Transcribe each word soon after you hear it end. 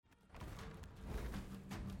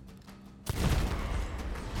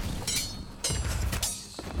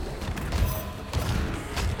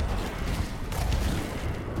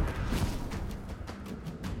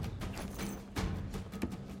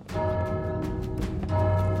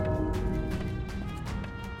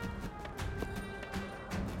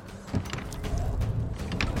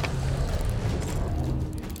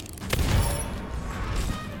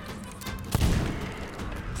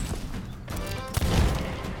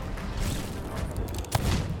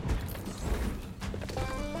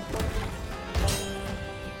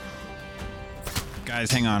Guys,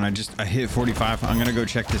 hang on. I hit 45. I'm gonna go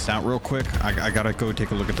check this out real quick. I gotta go take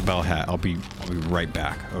a look at the bell hat. I'll be right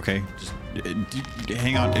back. Okay, just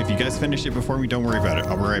hang on. If you guys finish it before me, don't worry about it.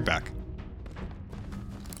 I'll be right back.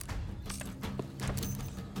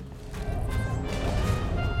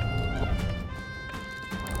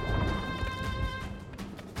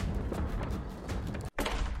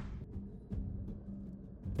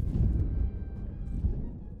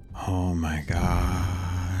 Oh my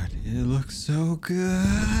God, it looks so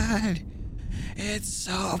good. It's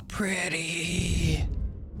so pretty.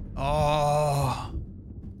 Oh,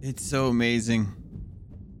 it's so amazing.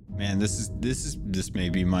 Man, this may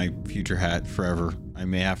be my future hat forever. I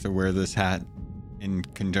may have to wear this hat in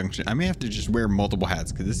conjunction. I may have to just wear multiple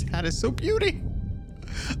hats because this hat is so beauty.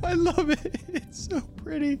 I love it. It's so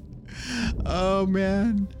pretty. Oh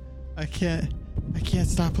man, I can't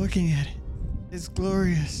stop looking at it. It's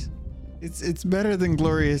glorious. It's better than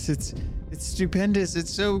glorious. It's stupendous.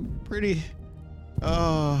 It's so pretty.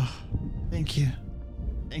 Oh, thank you.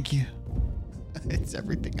 Thank you. It's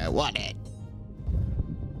everything I wanted.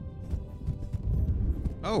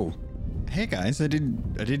 Oh, hey guys, I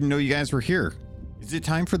didn't know you guys were here. Is it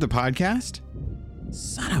time for the podcast?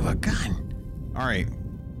 Son of a gun. All right.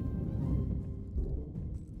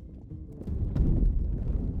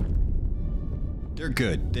 They're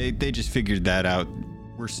good. They just figured that out.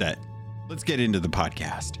 We're set. Let's get into the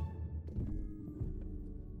podcast.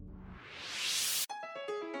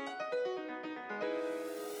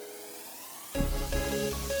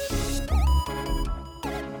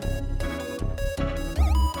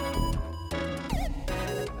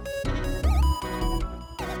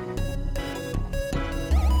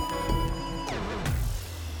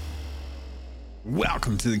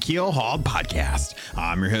 Welcome to the Keel Hauled Podcast.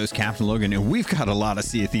 I'm your host, Captain Logan, and we've got a lot of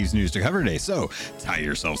Sea of Thieves news to cover today, so tie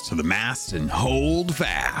yourselves to the mast and hold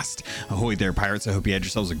fast. Ahoy there, pirates. I hope you had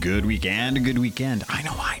yourselves a good weekend. I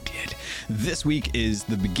know I did. This week is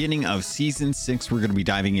the beginning of Season 6. We're going to be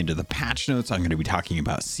diving into the patch notes. I'm going to be talking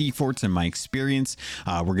about sea forts and my experience.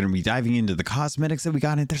 We're going to be diving into the cosmetics that we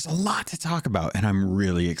got in. There's a lot to talk about, and I'm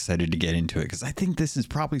really excited to get into it because I think this is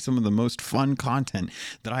probably some of the most fun content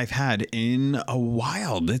that I've had in a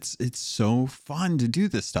while. It's so fun to do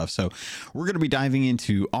this stuff. So we're going to be diving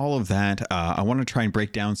into all of that. I want to try and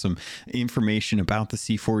break down some information about the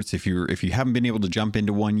sea forts. If you haven't been able to jump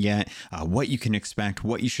into one yet, what you can expect,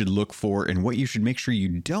 what you should look for, and what you should make sure you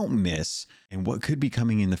don't miss, and what could be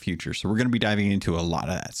coming in the future. So we're going to be diving into a lot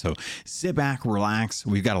of that. So sit back, relax.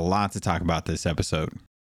 We've got a lot to talk about this episode.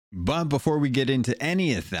 But before we get into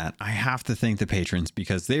any of that, I have to thank the patrons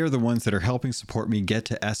because they are the ones that are helping support me get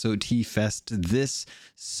to SOT Fest this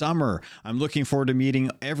summer. I'm looking forward to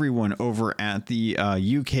meeting everyone over at the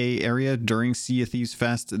UK area during Sea of Thieves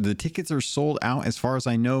Fest. The tickets are sold out as far as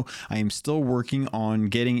I know. I am still working on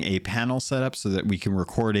getting a panel set up so that we can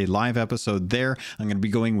record a live episode there. I'm going to be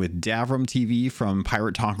going with Davram TV from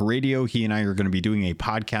Pirate Talk Radio. He and I are going to be doing a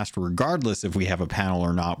podcast regardless if we have a panel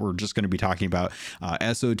or not. We're just going to be talking about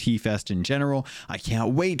SOT Fest in general. I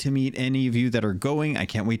can't wait to meet any of you that are going. I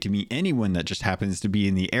can't wait to meet anyone that just happens to be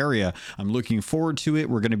in the area. I'm looking forward to it.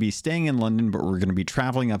 We're going to be staying in London, but we're going to be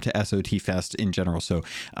traveling up to SOT Fest in general. So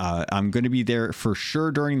I'm going to be there for sure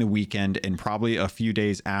during the weekend and probably a few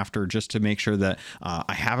days after just to make sure that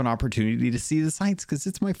I have an opportunity to see the sights because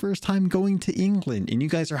it's my first time going to England and you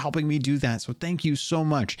guys are helping me do that. So thank you so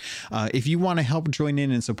much. If you want to help join in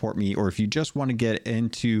and support me, or if you just want to get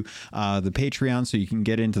into the Patreon so you can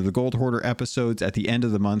get into the Gold Hoarder episodes at the end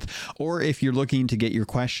of the month, or if you're looking to get your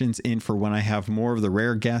questions in for when I have more of the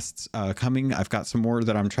rare guests coming, I've got some more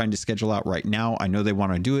that I'm trying to schedule out right now. I know they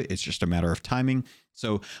want to do it. It's just a matter of timing.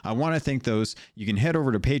 So I want to thank those. You can head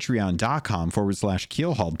over to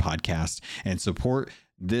patreon.com/Keelhauled Podcast and support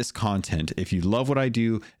this content. If you love what I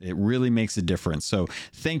do, it really makes a difference. So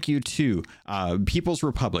thank you to People's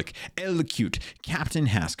Republic, Elacute, Captain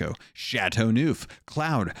Hasco, Chateau Neuf,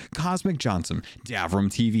 Cloud, Cosmic Johnson,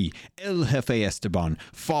 Davram TV, El Jefe Esteban,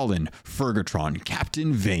 Fallen, Fergatron,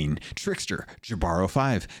 Captain Vane, Trickster, Jabaro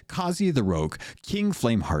 5, Kazi the Rogue, King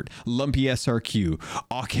Flameheart, Lumpy SRQ,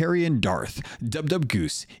 Ocarian Darth, Dub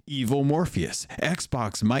Goose, Evil Morpheus,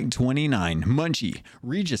 Xbox Mike 29, Munchie,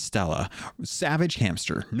 Regis Stella, Savage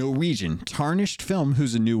Hamster, Norwegian, Tarnished Film,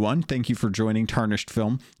 who's a new one. Thank you for joining Tarnished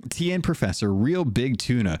Film. TN Professor, Real Big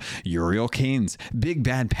Tuna, Uriel Keynes, Big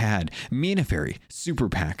Bad Pad, Mina Fairy, Super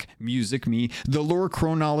Pack, Music Me, The Lore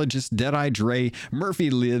Chronologist, Deadeye Dre, Murphy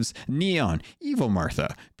Lives, Neon, Evil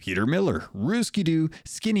Martha, Peter Miller, Rooski Doo,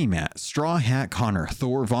 Skinny Matt, Straw Hat Connor,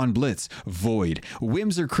 Thor Von Blitz, Void,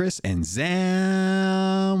 Whimser Chris, and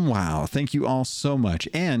Zam. Wow, thank you all so much.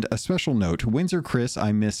 And a special note, Windsor Chris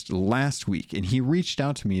I missed last week, and he reached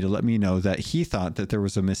out to me to let me know that he thought that there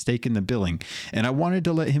was a mistake in the billing, and I wanted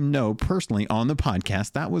to let him know personally on the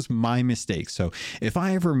podcast that was my mistake. So if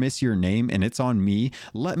I ever miss your name and it's on me,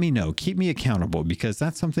 let me know. Keep me accountable, because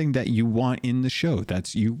that's something that you want in the show.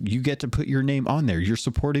 That's you get to put your name on there. You're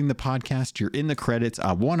supporting the podcast, you're in the credits.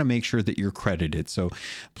 I want to make sure that you're credited, so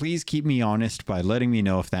please keep me honest by letting me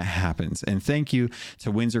know if that happens. And thank you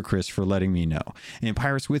to Windsor Chris for letting me know. And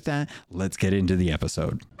Pirates, with that, let's get into the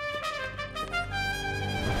episode.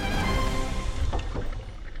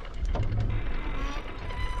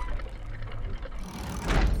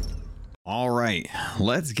 All right,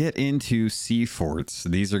 let's get into Sea Forts.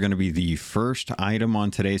 These are going to be the first item on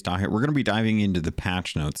today's docket. We're going to be diving into the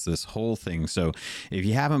patch notes, this whole thing. So if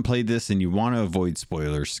you haven't played this and you want to avoid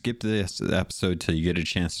spoilers, skip this episode till you get a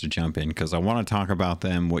chance to jump in, because I want to talk about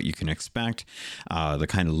them, what you can expect, the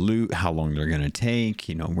kind of loot, how long they're going to take,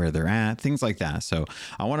 where they're at, things like that. So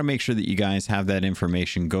I want to make sure that you guys have that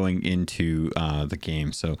information going into the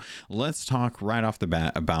game. So let's talk right off the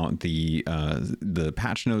bat about the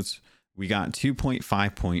patch notes. We got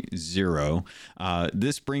 2.5.0.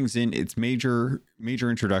 This brings in its major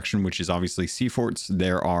introduction, which is obviously Sea Forts.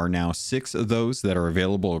 There are now 6 of those that are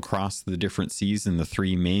available across the different seas in the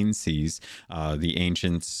 3 main seas, the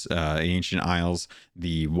Ancient Isles,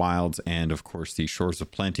 the Wilds, and of course the Shores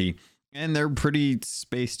of Plenty. And they're pretty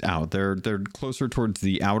spaced out. They're closer towards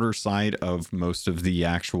the outer side of most of the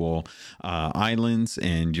actual islands,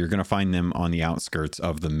 and you're going to find them on the outskirts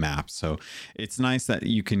of the map. So it's nice that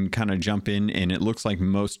you can kind of jump in, and it looks like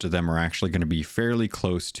most of them are actually going to be fairly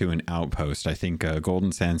close to an outpost. I think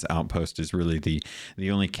Golden Sands Outpost is really the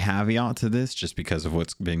only caveat to this, just because of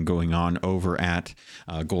what's been going on over at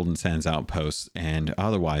Golden Sands Outpost. And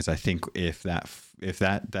otherwise, I think if that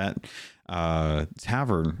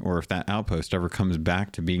tavern, or if that outpost ever comes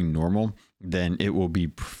back to being normal, then it will be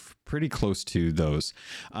pretty close to those.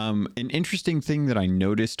 An interesting thing that I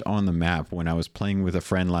noticed on the map when I was playing with a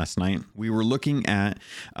friend last night, we were looking at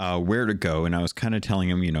where to go, and I was kind of telling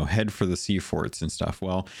him, head for the Sea Forts and stuff.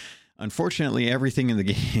 Well, unfortunately, everything in the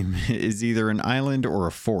game is either an island or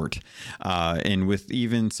a fort. And with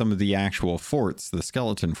even some of the actual forts, the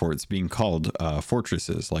skeleton forts, being called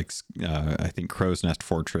fortresses, like I think Crow's Nest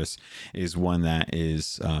Fortress is one that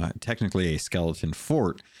is technically a skeleton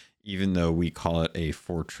fort, even though we call it a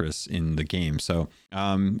fortress in the game. So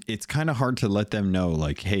it's kind of hard to let them know,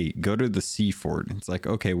 like, hey, go to the Sea Fort. It's like,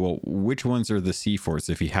 okay, well, which ones are the Sea Forts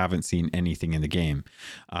if you haven't seen anything in the game?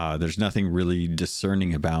 There's nothing really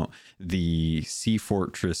discerning about the Sea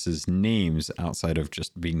Fortresses names outside of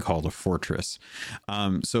just being called a fortress.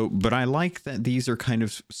 But I like that these are kind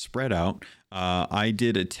of spread out. I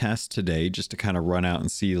did a test today just to kind of run out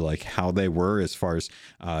and see like how they were as far as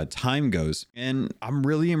time goes, and I'm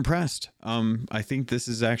really impressed. I think this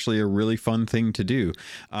is actually a really fun thing to do.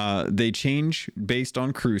 They change based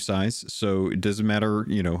on crew size, so it doesn't matter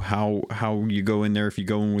how you go in there. If you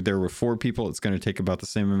go in there with 4 people, it's going to take about the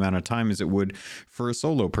same amount of time as it would for a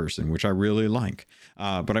solo person, which I really like.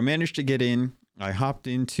 But I managed to get in. I hopped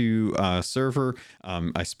into a server.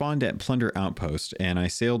 I spawned at Plunder Outpost, and I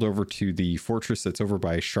sailed over to the fortress that's over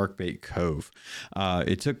by Sharkbait Cove.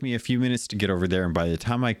 It took me a few minutes to get over there, and by the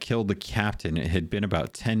time I killed the captain, it had been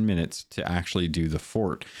about 10 minutes to actually do the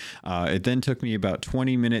fort. It then took me about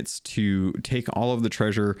 20 minutes to take all of the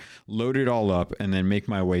treasure, load it all up, and then make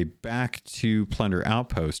my way back to Plunder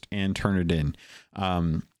Outpost and turn it in.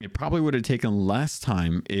 It probably would have taken less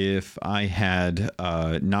time if I had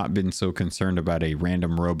not been so concerned about a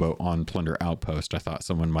random rowboat on Plunder Outpost. I thought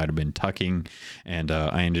someone might have been tucking, and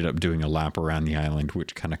I ended up doing a lap around the island,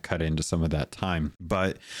 which kind of cut into some of that time.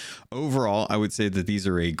 But overall, I would say that these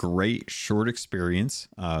are a great short experience.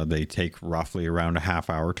 They take roughly around a half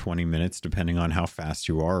hour, 20 minutes, depending on how fast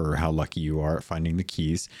you are or how lucky you are at finding the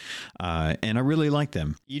keys. And I really like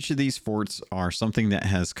them. Each of these forts are something that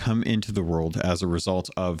has come into the world as a result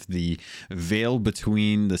of the veil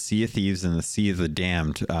between the Sea of Thieves and the Sea of the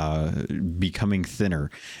Damned becoming thinner.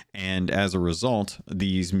 And as a result,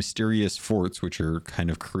 these mysterious forts, which are kind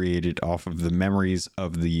of created off of the memories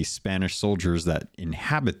of the Spanish soldiers that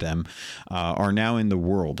inhabit them, are now in the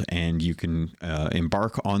world, and you can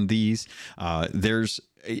embark on these. There's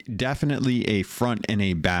Definitely a front and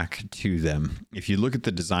a back to them. If you look at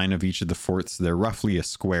the design of each of the forts, they're roughly a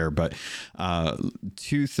square, but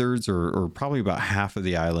 2/3 or probably about half of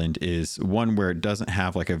the island is one where it doesn't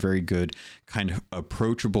have like a very good kind of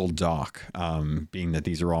approachable dock. Being that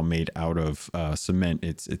these are all made out of cement,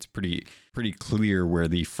 it's pretty clear where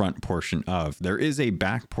the front portion of. There is a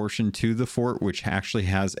back portion to the fort which actually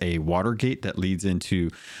has a water gate that leads into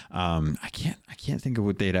I can't think of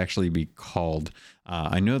what they'd actually be called.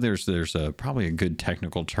 I know there's probably a good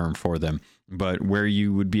technical term for them, but where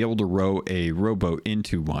you would be able to row a rowboat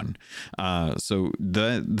into one. So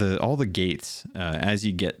all the gates as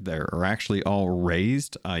you get there are actually all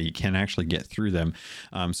raised. You can actually get through them.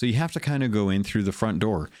 So you have to kind of go in through the front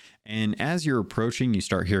door. And as you're approaching, you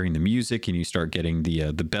start hearing the music and you start getting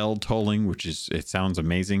the bell tolling, it sounds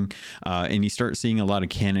amazing. And you start seeing a lot of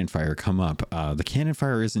cannon fire come up. The cannon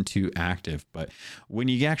fire isn't too active, but when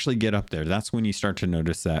you actually get up there, that's when you start to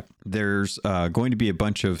notice that there's going to be a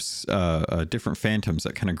bunch of different phantoms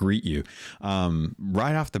that kind of greet you.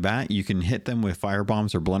 Right off the bat, you can hit them with fire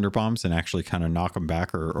bombs or blunder bombs and actually kind of knock them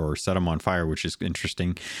back or set them on fire, which is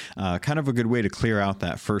interesting. Kind of a good way to clear out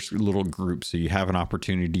that first little group, so you have an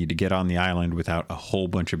opportunity to get on the island without a whole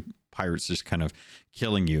bunch of pirates just kind of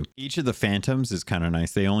killing you. Each of the phantoms is kind of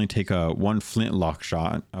nice. They only take one flintlock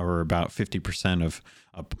shot, or about 50% of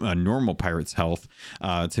a normal pirate's health,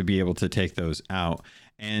 to be able to take those out.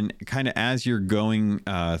 And kind of as you're going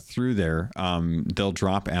through there, they'll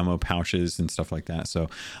drop ammo pouches and stuff like that. So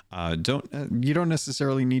you don't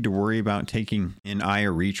necessarily need to worry about taking an eye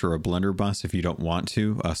of reach or a blunderbuss if you don't want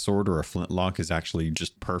to. A sword or a flintlock is actually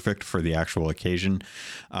just perfect for the actual occasion.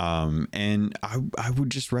 And I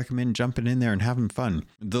would just recommend jumping in there and having fun.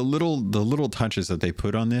 The little touches that they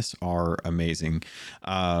put on this are amazing.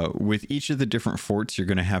 With each of the different forts, you're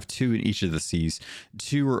going to have 2 in each of the seas.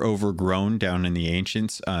 2 are overgrown down in the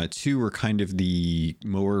ancients. 2 are kind of the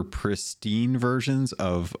more pristine versions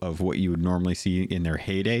of what you would normally see in their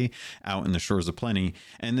heyday out in the shores of plenty.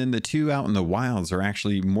 And then the 2 out in the wilds are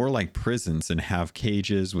actually more like prisons and have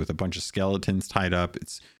cages with a bunch of skeletons tied up.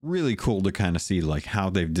 It's really cool to kind of see like how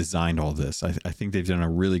they've designed all this. I think they've done a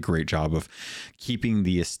really great job of keeping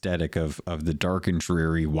the aesthetic of the dark and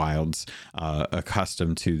dreary wilds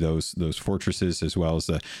accustomed to those fortresses, as well as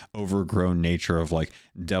the overgrown nature of like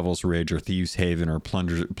Devil's Ridge or Thieves Haven or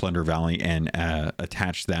Plunder Valley, and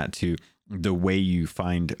attach that to the way you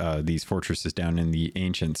find these fortresses down in the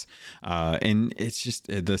ancients. And it's just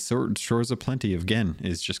the Shores of Plenty, again,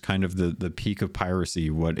 is just kind of the peak of piracy,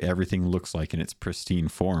 what everything looks like in its pristine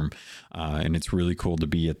form. And it's really cool to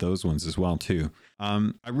be at those ones as well, too.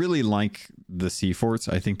 I really like the sea forts.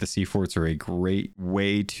 I think the sea forts are a great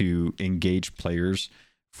way to engage players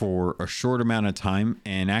for a short amount of time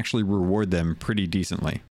and actually reward them pretty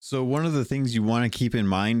decently. So one of the things you want to keep in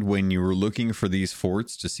mind when you were looking for these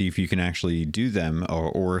forts to see if you can actually do them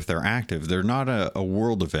or if they're active, they're not a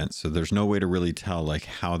world event. So there's no way to really tell like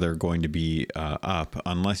how they're going to be up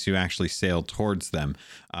unless you actually sail towards them.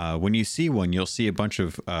 When you see one, you'll see a bunch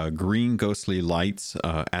of green ghostly lights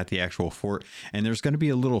at the actual fort. And there's going to be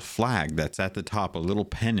a little flag that's at the top, a little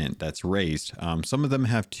pennant that's raised. Some of them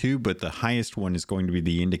have 2, but the highest one is going to be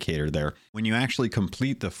the indicator there. When you actually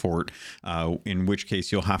complete the fort, in which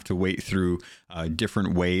case you'll have to wait through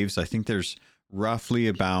different waves. I think there's roughly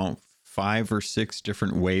about 5 or 6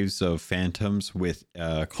 different waves of phantoms, with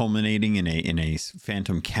culminating in a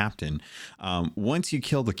phantom captain. Once you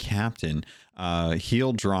kill the captain,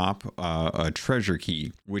 he'll drop a treasure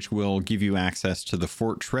key, which will give you access to the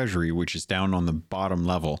fort treasury, which is down on the bottom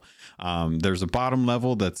level. There's a bottom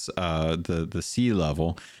level that's the sea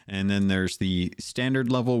level, and then there's the standard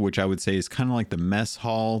level, which I would say is kind of like the mess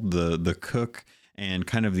hall, the cook, and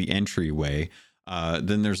kind of the entryway.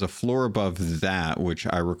 Then there's a floor above that, which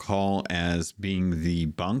I recall as being the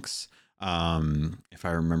bunks, if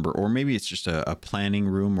I remember, or maybe it's just a planning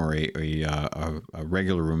room or a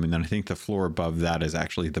regular room. And then I think the floor above that is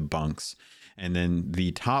actually the bunks. And then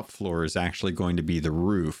the top floor is actually going to be the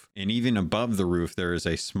roof. And even above the roof, there is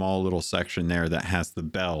a small little section there that has the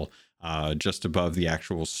bell just above the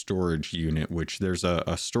actual storage unit, which there's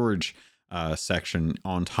a storage section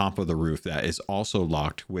on top of the roof that is also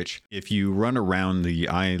locked, which if you run around the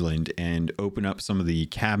island and open up some of the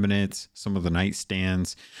cabinets, some of the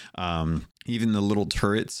nightstands, Even the little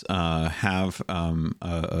turrets have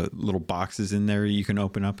little boxes in there you can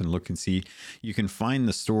open up and look and see. You can find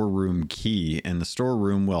the storeroom key, and the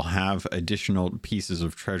storeroom will have additional pieces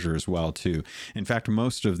of treasure as well too. In fact,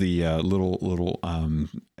 most of the little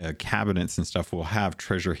cabinets and stuff will have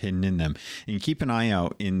treasure hidden in them. And keep an eye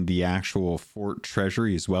out in the actual fort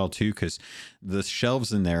treasury as well too, because the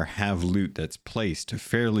shelves in there have loot that's placed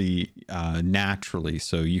fairly naturally.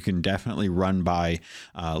 So you can definitely run by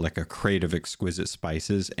like a crate of exquisite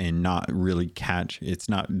spices and not really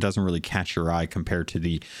doesn't really catch your eye compared to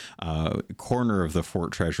the corner of the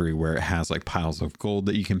fort treasury where it has like piles of gold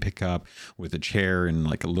that you can pick up with a chair and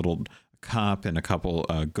like a little cup and a couple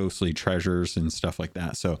ghostly treasures and stuff like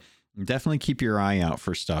that. So definitely keep your eye out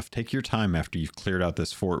for stuff. Take your time after you've cleared out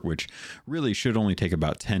this fort, which really should only take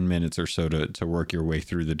about 10 minutes or so to work your way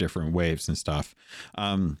through the different waves and stuff.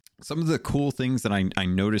 Some of the cool things that I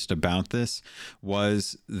noticed about this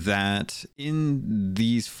was that in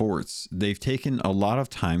these forts, they've taken a lot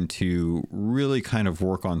of time to really kind of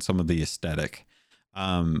work on some of the aesthetic.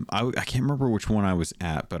 I can't remember which one I was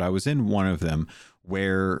at, but I was in one of them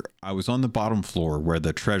where I was on the bottom floor where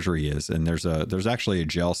the treasury is, and there's actually a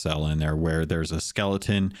jail cell in there where there's a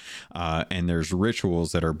skeleton and there's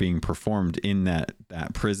rituals that are being performed in that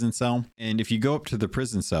prison cell. And if you go up to the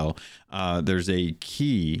prison cell, there's a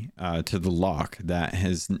key to the lock that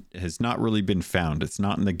has not really been found. It's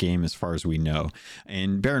not in the game as far as we know.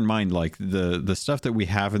 And bear in mind, like the stuff that we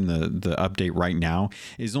have in the update right now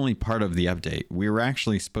is only part of the update. We were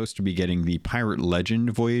actually supposed to be getting the Pirate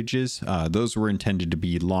Legend voyages. Those were intended to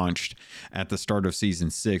be launched at the start of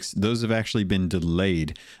season 6. Those have actually been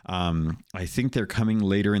delayed. I think they're coming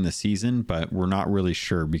later in the season, but we're not really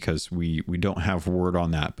sure because we don't have word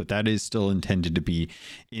on that. But that is still intended to be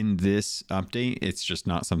in this update. It's just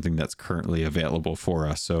not something that's currently available for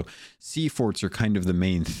us. So sea forts are kind of the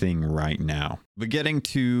main thing right now. But getting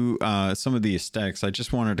to some of the aesthetics, I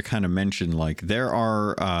just wanted to kind of mention, like, there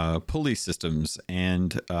are pulley systems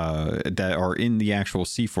and that are in the actual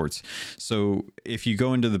sea forts. So if you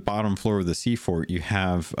go into the bottom floor of the sea fort, you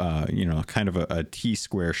have kind of a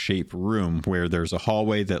T-square shaped room where there's a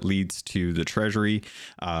hallway that leads to the treasury,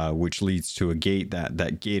 which leads to a gate.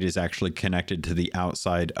 That gate is actually connected to the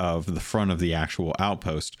outside of the front of the actual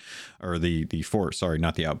outpost, or the fort. Sorry,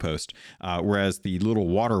 not the outpost. Whereas the little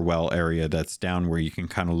water well area that's down where you can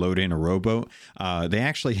kind of load in a rowboat, they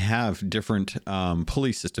actually have different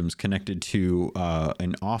pulley systems connected to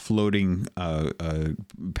an offloading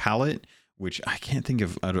pallet, which I can't think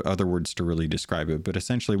of other words to really describe it, but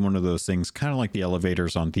essentially one of those things, kind of like the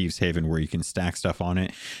elevators on Thieves Haven, where you can stack stuff on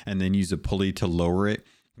it and then use a pulley to lower it.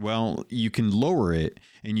 Well, you can lower it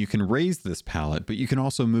and you can raise this pallet, but you can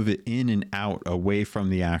also move it in and out away from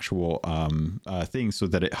the actual thing so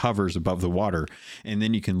that it hovers above the water, and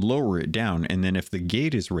then you can lower it down. And then if the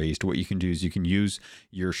gate is raised, what you can do is you can use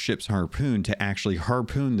your ship's harpoon to actually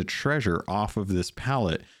harpoon the treasure off of this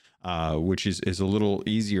pallet, which is a little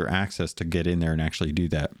easier access to get in there and actually do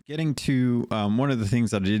that. Getting to one of the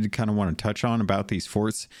things that I did kind of want to touch on about these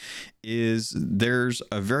forts is there's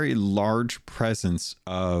a very large presence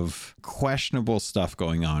of questionable stuff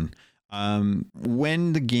going on.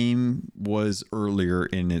 When the game was earlier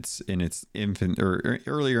in its infant, or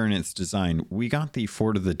earlier in its design, we got the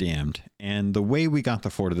Fort of the Damned, and the way we got the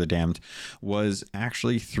Fort of the Damned was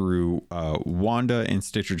actually through Wanda and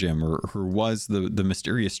Stitcher Jim, or who was the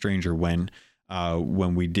mysterious stranger when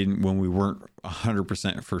we weren't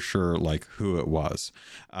 100% for sure like who it was,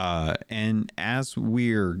 and as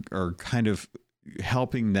we are kind of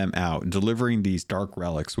helping them out, delivering these dark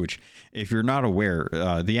relics, which, if you're not aware,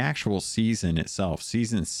 the actual season itself,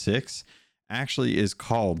 season 6, actually is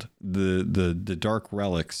called the Dark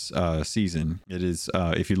Relics season. It is,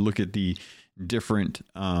 if you look at the different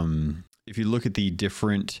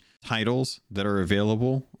titles that are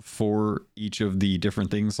available for each of the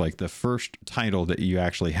different things, like the first title that you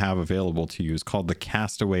actually have available to you is called the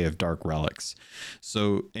Castaway of Dark Relics.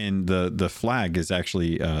 So, and the flag is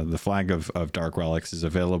actually the flag of Dark Relics is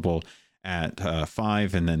available at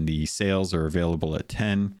 5, and then the sails are available at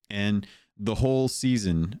 10, and the whole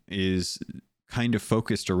season is kind of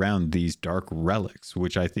focused around these dark relics,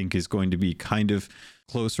 which I think is going to be kind of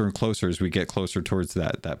closer and closer as we get closer towards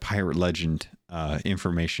that Pirate Legend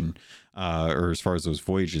information, or as far as those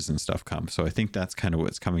voyages and stuff come. So I think that's kind of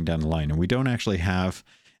what's coming down the line. And we don't actually have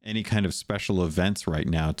any kind of special events right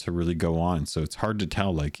now to really go on. So it's hard to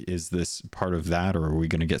tell, like, is this part of that, or are we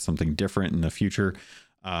going to get something different in the future?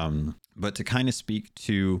 But to kind of speak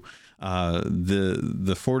to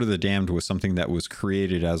the Fort of the Damned was something that was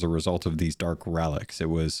created as a result of these dark relics. It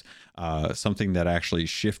was something that actually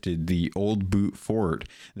shifted the old Boot Fort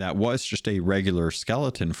that was just a regular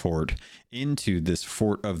skeleton fort into this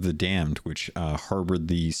Fort of the Damned, which harbored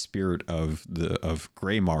the spirit of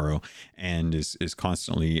Greymorrow, and is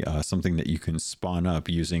constantly something that you can spawn up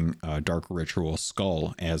using Dark Ritual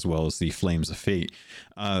Skull as well as the Flames of Fate.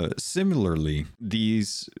 Similarly,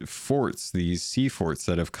 these forts, these sea forts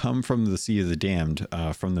that have come from the Sea of the Damned,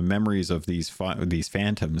 from the memories of these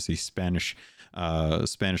phantoms, these Spanish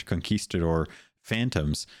conquistador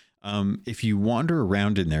phantoms. If you wander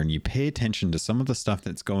around in there and you pay attention to some of the stuff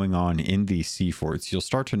that's going on in these sea forts, you'll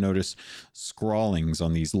start to notice scrawlings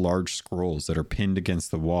on these large scrolls that are pinned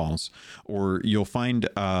against the walls, or you'll find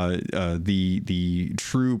the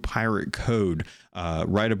true pirate code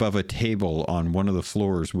right above a table on one of the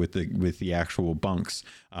floors with the actual bunks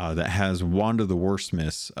that has Wanda the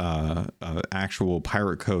Wordsmith's actual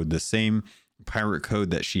pirate code, the same pirate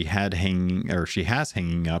code that she has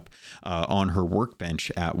hanging up on her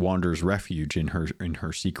workbench at Wander's Refuge in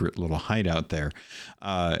her secret little hideout there,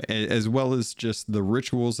 as well as just the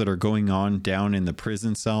rituals that are going on down in the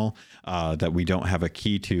prison cell that we don't have a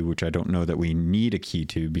key to, which I don't know that we need a key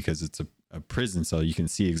to because it's a prison cell. You can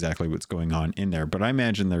see exactly what's going on in there, but I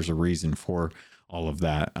imagine there's a reason for all of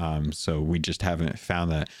that. So we just haven't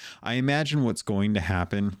found that. I imagine what's going to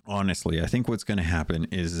happen, honestly, I think what's going to happen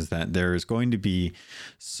is that there is going to be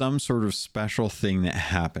some sort of special thing that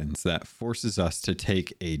happens that forces us to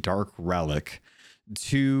take a dark relic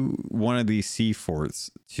to one of these sea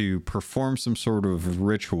forts to perform some sort of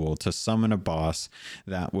ritual to summon a boss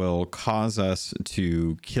that will cause us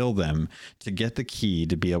to kill them to get the key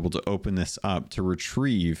to be able to open this up to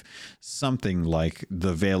retrieve something like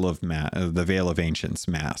the Veil of Ancients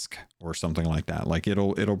mask or something like that. Like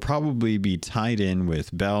it'll probably be tied in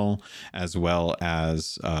with Bell as well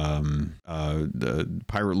as the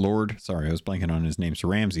Pirate Lord. Sorry, I was blanking on his name. Sir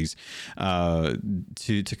Ramses,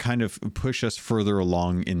 to kind of push us further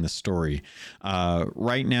along in the story.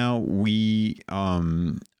 Right now we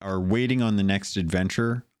are waiting on the next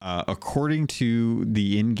adventure. According to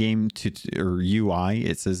the in-game UI,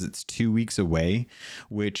 it says it's 2 weeks away,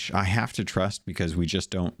 which I have to trust because we just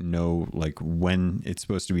don't know like when it's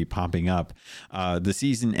supposed to be popping up. The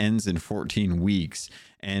season ends in 14 weeks.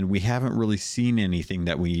 And we haven't really seen anything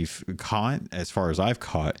that we've caught, as far as I've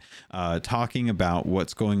caught, talking about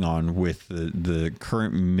what's going on with the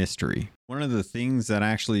current mystery. One of the things that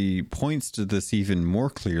actually points to this even more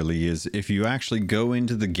clearly is if you actually go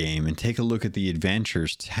into the game and take a look at the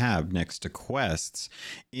Adventures tab next to Quests,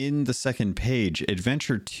 in the second page,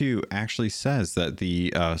 Adventure 2 actually says that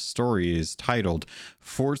the story is titled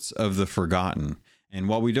Forts of the Forgotten. And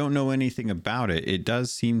while we don't know anything about it, it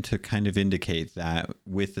does seem to kind of indicate that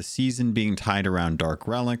with the season being tied around dark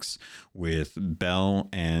relics, with Bell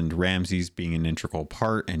and Ramses being an integral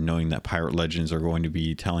part, and knowing that Pirate Legends are going to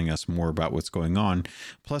be telling us more about what's going on,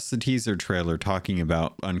 plus the teaser trailer talking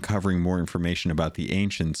about uncovering more information about the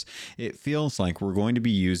Ancients, it feels like we're going to be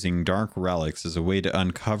using dark relics as a way to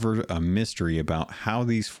uncover a mystery about how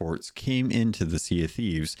these forts came into the Sea of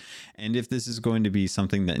Thieves, and if this is going to be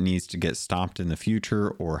something that needs to get stopped in the future,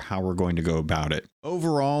 or how we're going to go about it.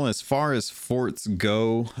 Overall, as far as forts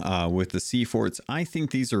go, with the sea forts, I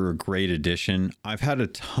think these are a great addition. I've had a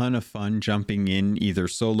ton of fun jumping in either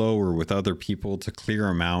solo or with other people to clear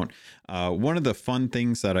them out. One of the fun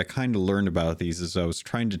things that I kind of learned about these is I was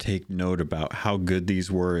trying to take note about how good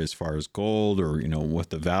these were as far as gold, or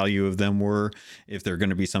what the value of them were, if they're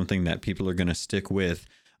going to be something that people are going to stick with.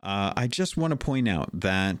 I just want to point out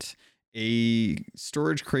that a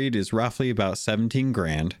storage crate is roughly about 17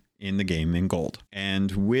 grand in the game in gold.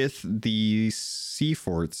 And with the sea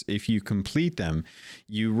forts, if you complete them,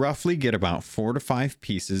 you roughly get about 4 to 5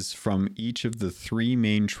 pieces from each of the 3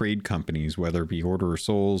 main trade companies, whether it be Order of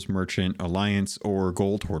Souls, Merchant, Alliance, or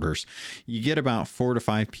Gold Hoarders. You get about 4 to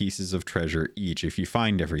 5 pieces of treasure each if you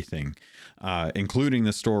find everything, including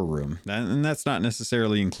the storeroom. And that's not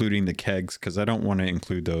necessarily including the kegs, because I don't want to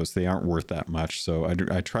include those. They aren't worth that much. So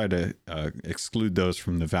I try to exclude those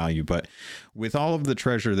from the value. But with all of the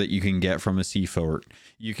treasure that you can get from a sea fort,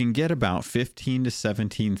 you can get about 15 to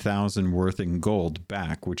 17,000 worth in gold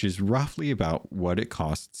back, which is roughly about what it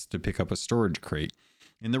costs to pick up a storage crate.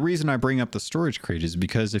 And the reason I bring up the storage crate is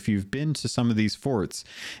because if you've been to some of these forts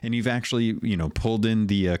and you've actually, pulled in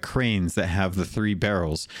the cranes that have the 3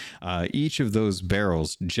 barrels, each of those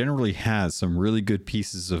barrels generally has some really good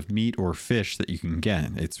pieces of meat or fish that you can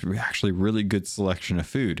get. It's actually really good selection of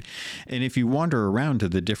food. And if you wander around to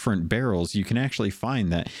the different barrels, you can actually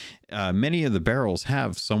find that many of the barrels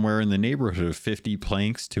have somewhere in the neighborhood of 50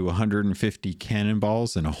 planks to 150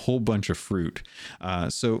 cannonballs and a whole bunch of fruit.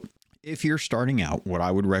 So if you're starting out, what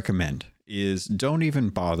I would recommend is don't even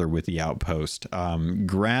bother with the outpost.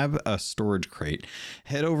 Grab a storage crate,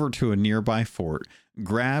 head over to a nearby fort,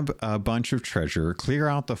 grab a bunch of treasure, clear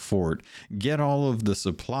out the fort, get all of the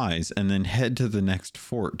supplies, and then head to the next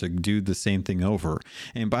fort to do the same thing over.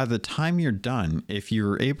 And by the time you're done, if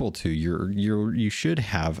you're able to, you should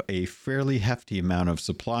have a fairly hefty amount of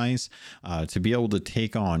supplies to be able to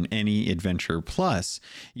take on any adventure. Plus,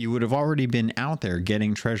 you would have already been out there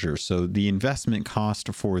getting treasure, so the investment cost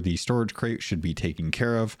for the storage crate should be taken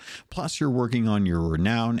care of. Plus, you're working on your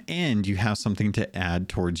renown, and you have something to add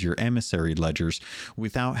towards your emissary ledgers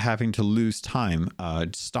without having to lose time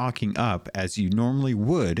stocking up as you normally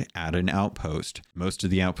would at an outpost. Most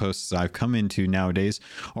of the outposts I've come into nowadays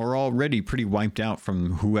are already pretty wiped out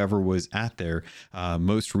from whoever was at there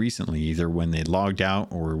most recently, either when they logged out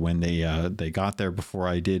or when they got there before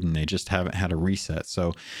I did and they just haven't had a reset.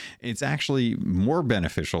 So it's actually more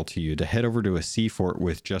beneficial to you to head over to a sea fort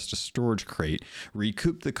with just a storage crate,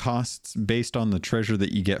 recoup the costs based on the treasure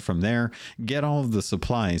that you get from there, get all of the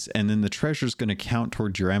supplies, and then the treasure is going to count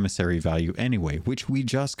towards your emissary value anyway, which we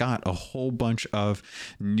just got a whole bunch of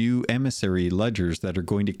new emissary ledgers that are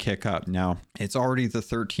going to kick up. Now, it's already the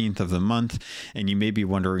 13th of the month, and you may be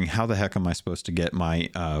wondering, how the heck am I supposed to get my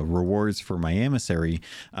rewards for my emissary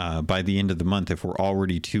by the end of the month if we're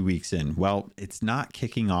already 2 weeks in? Well, it's not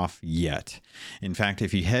kicking off yet. In fact,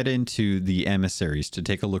 if you head into the emissaries to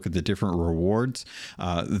take a look at the different rewards,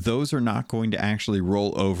 those are not going to actually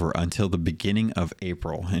roll over until the beginning of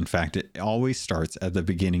April. In fact, it always starts at the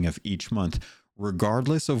beginning of each month,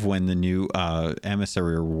 regardless of when the new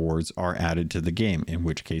emissary rewards are added to the game, in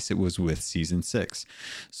which case it was with season 6.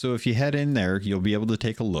 So if you head in there, you'll be able to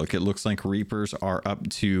take a look. It looks like Reapers are up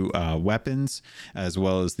to weapons, as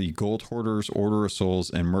well as the Gold Hoarders, Order of Souls,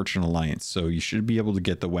 and Merchant Alliance. So you should be able to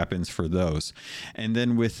get the weapons for those. And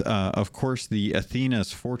then with, of course, the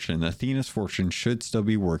Athena's Fortune. Athena's Fortune should still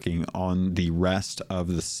be working on the rest of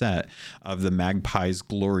the set of the Magpie's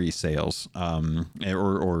Glory sales,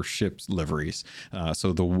 or ship's liveries.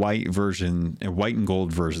 So the white and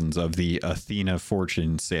gold versions of the Athena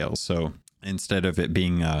Fortune sales. So instead of it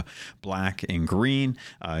being black and green,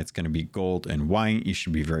 it's going to be gold and white. You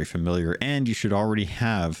should be very familiar, and you should already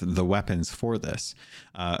have the weapons for this.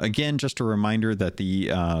 Again, just a reminder that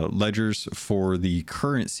the ledgers for the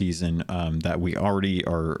current season that we already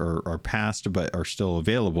are past but are still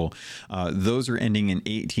available, those are ending in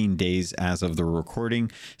 18 days as of the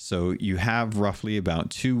recording. So you have roughly about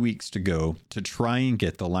 2 weeks to go to try and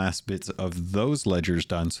get the last bits of those ledgers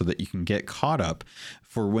done so that you can get caught up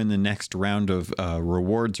for when the next round of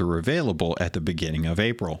rewards are available at the beginning of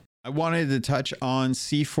April. I wanted to touch on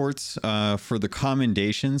sea forts for the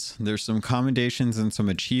commendations. There's some commendations and some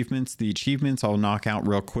achievements. The achievements I'll knock out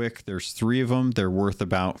real quick. There's 3 of them. They're worth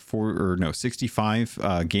about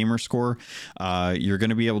 65 gamer score. You're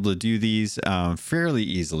going to be able to do these fairly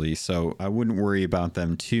easily, so I wouldn't worry about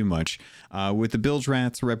them too much. With the Bilge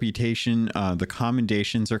Rat's reputation, the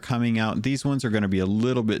commendations are coming out. These ones are going to be a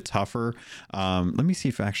little bit tougher. Let me see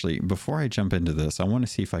if actually, before I jump into this, I want to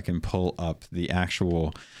see if I can pull up the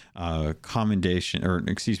actual achievements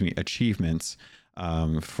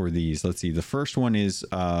for these. Let's see. The first one is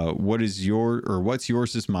what's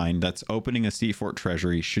yours is mine. That's opening a sea fort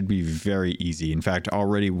treasury. Should be very easy. In fact,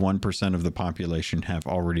 already 1% of the population have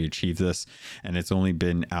already achieved this, and it's only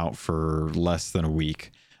been out for less than a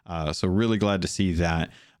week. So really glad to see that.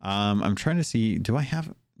 I'm trying to see, do I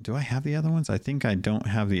have the other ones? I think I don't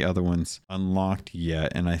have the other ones unlocked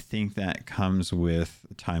yet, and I think that comes with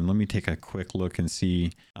time. Let me take a quick look and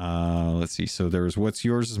see. Let's see. So there's what's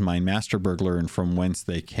yours is mine, Master Burglar, and From Whence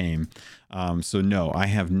They Came. So no, I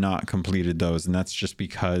have not completed those, and that's just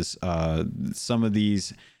because some of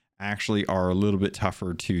these actually are a little bit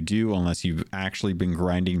tougher to do unless you've actually been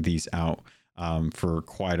grinding these out for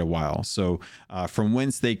quite a while. So From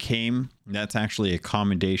Whence They Came, That's actually a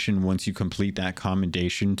commendation. Once you complete that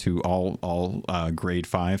commendation to all grade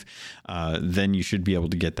 5, then you should be able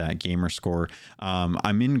to get that gamer score.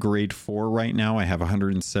 I'm in grade 4 right now. I have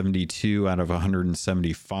 172 out of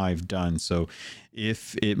 175 done. So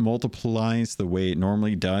if it multiplies the way it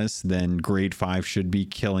normally does, then grade 5 should be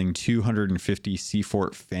killing 250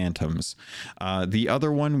 Seafort Phantoms. The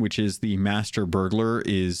other one, which is the Master Burglar,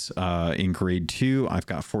 is in grade 2. I've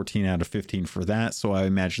got 14 out of 15 for that. So I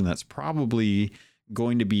imagine that's probably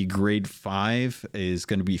going to be grade 5 is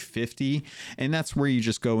going to be 50, and that's where you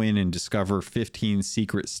just go in and discover 15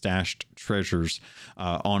 secret stashed treasures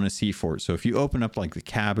on a sea fort. So if you open up like the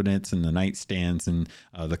cabinets and the nightstands and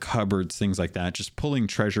the cupboards, things like that, just pulling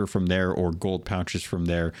treasure from there or gold pouches from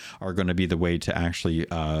there are going to be the way to actually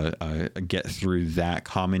get through that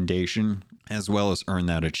commendation, as well as earn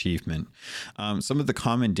that achievement. Some of the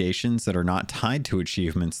commendations that are not tied to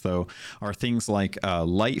achievements, though, are things like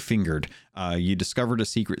Light Fingered. You discovered a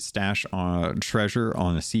secret stash treasure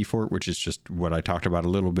on a sea fort, which is just what I talked about a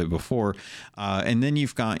little bit before. And then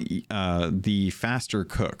you've got the Faster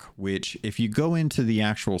Cook, which if you go into the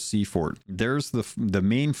actual sea fort, there's the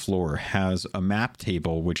main floor has a map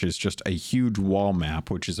table, which is just a huge wall map,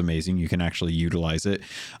 which is amazing. You can actually utilize it.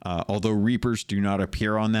 Although Reapers do not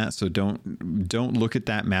appear on that, so don't look at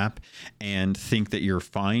that map and think that you're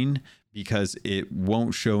fine, because it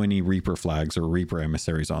won't show any Reaper flags or Reaper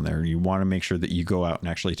emissaries on there. You want to make sure that you go out and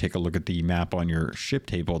actually take a look at the map on your ship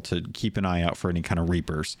table to keep an eye out for any kind of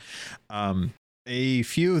Reapers. A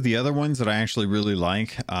few of the other ones that I actually really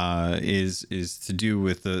like is to do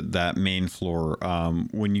with that main floor.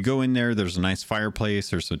 When you go in there, there's a nice fireplace,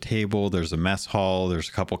 there's a table, there's a mess hall, there's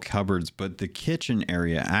a couple cupboards, but the kitchen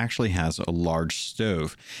area actually has a large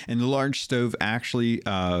stove, and the large stove actually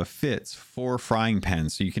fits 4 frying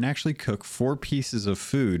pans, so you can actually cook 4 pieces of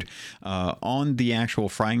food on the actual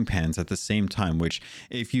frying pans at the same time, which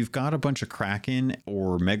if you've got a bunch of Kraken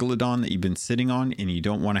or Megalodon that you've been sitting on and you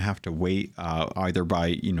don't want to have to wait either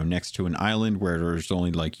by next to an island where there's only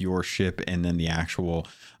like your ship and then the actual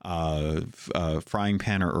frying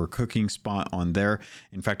pan or cooking spot on there.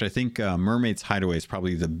 In fact, I think Mermaid's Hideaway is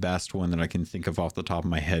probably the best one that I can think of off the top of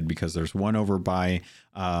my head, because there's one over by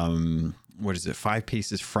what is it, Five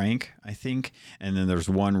Paces Frank, I think, and then there's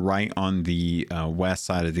one right on the west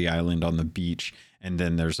side of the island on the beach. And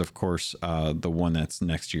then there's, of course, the one that's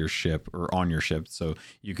next to your ship or on your ship. So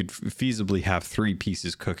you could feasibly have 3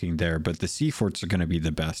 pieces cooking there. But the sea forts are going to be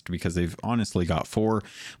the best because they've honestly got 4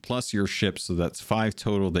 plus your ship. So that's 5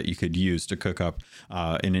 total that you could use to cook up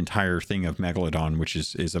an entire thing of Megalodon, which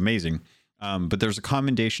is amazing. But there's a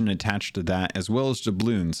commendation attached to that, as well as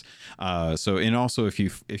doubloons. And also if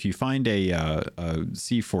you find a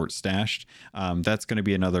sea fort stashed, that's going to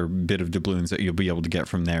be another bit of doubloons that you'll be able to get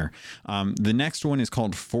from there. The next one is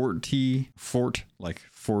called Fort, like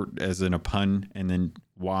fort as in a pun, and then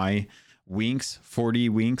Y Winks, 40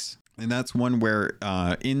 Winks. And that's one where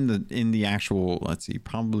in the actual, let's see,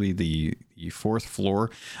 probably the 4th floor,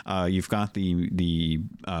 you've got the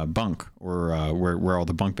bunk, or where all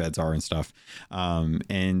the bunk beds are and stuff.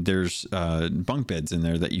 And there's bunk beds in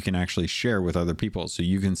there that you can actually share with other people. So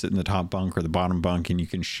you can sit in the top bunk or the bottom bunk, and you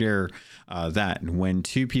can share that. And when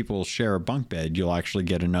 2 people share a bunk bed, you'll actually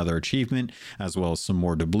get another achievement as well as some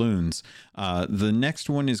more doubloons. The next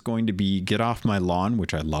one is going to be Get Off My Lawn,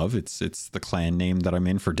 which I love. It's the clan name that I'm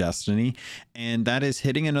in for Destiny, and that is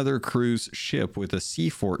hitting another cruise ship with a sea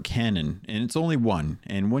fort cannon. And it's only one,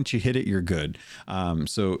 and once you hit it, you're good.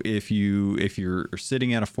 So if you're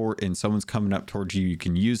sitting at a fort and someone's coming up towards you, you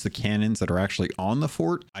can use the cannons that are actually on the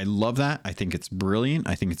fort. I love that. I think it's brilliant.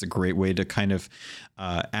 I think it's a great way to kind of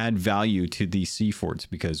add value to these sea forts,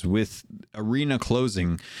 because with arena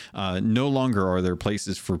closing, no longer are there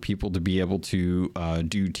places for people to be able to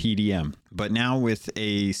do TDM. But now with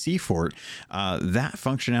a sea fort, that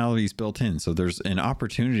functionality is built in. So there's an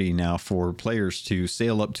opportunity now for players to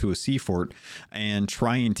sail up to a sea fort and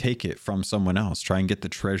try and take it from someone else, try and get the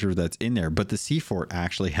treasure that's in there. But the sea fort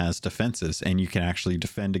actually has defenses, and you can actually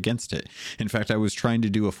defend against it. In fact, I was trying to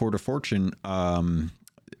do a Fort of Fortune,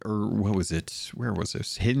 or what was it? Where was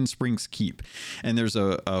this? Hidden Springs Keep. And there's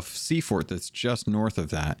a sea fort that's just north of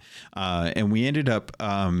that. And we ended up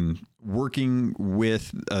working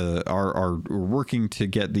with working to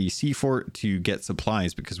get the sea fort to get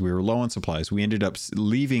supplies, because we were low on supplies. We ended up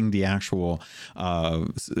leaving the actual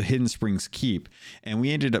Hidden Springs Keep, and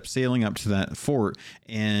we ended up sailing up to that fort,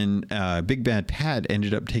 and Big Bad Pad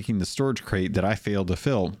ended up taking the storage crate that I failed to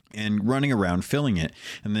fill and running around filling it,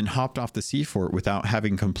 and then hopped off the sea fort without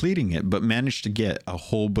having completing it, but managed to get a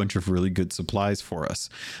whole bunch of really good supplies for us.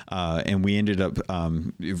 And we ended up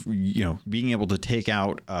being able to take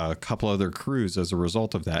out a couple other crews as a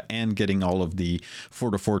result of that, and getting all of the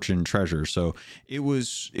Fort of Fortune treasure. So it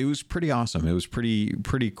was pretty awesome. It was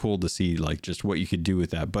pretty cool to see like just what you could do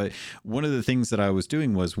with that. But one of the things that I was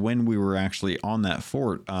doing was when we were actually on that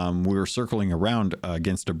fort, we were circling around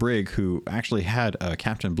against a brig who actually had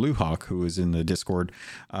Captain Bluehawk, who was in the Discord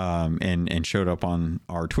and showed up on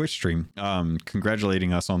our Twitch stream,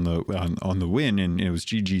 congratulating us on the win, and it was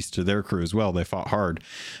GG's to their crew as well. They fought hard,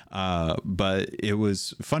 but it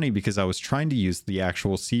was funny because I was trying to use the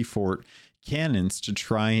actual sea fort cannons to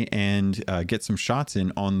try and get some shots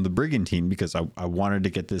in on the brigantine because I wanted to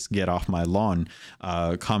get this get off my lawn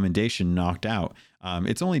commendation knocked out.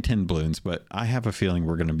 It's only 10 balloons, but I have a feeling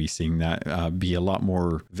we're going to be seeing that be a lot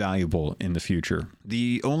more valuable in the future.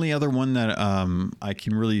 The only other one that I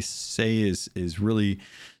can really say is really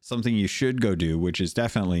something you should go do, which is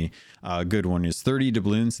definitely a good one, is 30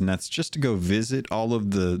 doubloons, and that's just to go visit all of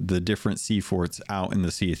the different sea forts out in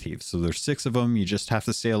the Sea of Thieves. So there's 6 of them. You just have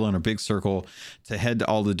to sail in a big circle to head to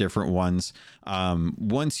all the different ones.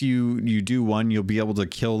 Once you do one, you'll be able to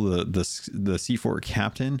kill the sea fort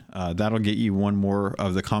captain. That'll get you one more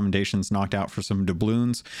of the commendations knocked out for some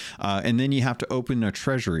doubloons, and then you have to open a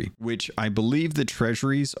treasury, which I believe the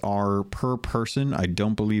treasuries are per person. I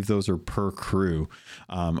don't believe those are per crew.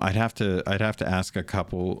 I'd have to ask a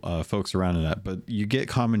couple folks around in that, but you get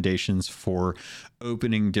commendations for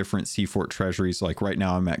opening different sea fort treasuries. Like right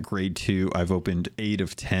now I'm at grade 2. I've opened 8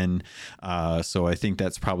 of 10. So I think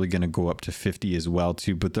that's probably going to go up to 50 as well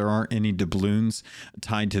too, but there aren't any doubloons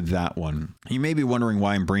tied to that one. You may be wondering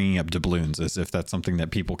why I'm bringing up doubloons as if that's something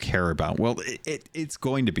that people care about. Well, it's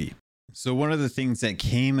going to be. So one of the things that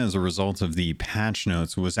came as a result of the patch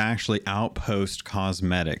notes was actually Outpost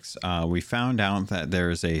Cosmetics. We found out that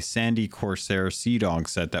there's a Sandy Corsair Sea Dog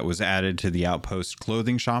set that was added to the Outpost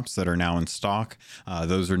clothing shops that are now in stock.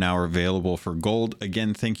 Those are now available for gold.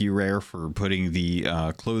 Again, thank you, Rare, for putting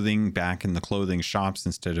the clothing back in the clothing shops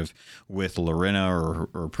instead of with Lorena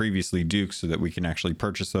or previously Duke, so that we can actually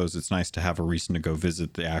purchase those. It's nice to have a reason to go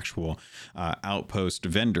visit the actual Outpost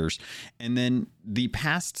vendors. And then the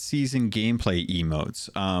past season gameplay emotes.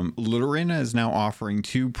 Lorena is now offering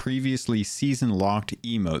 2 previously season locked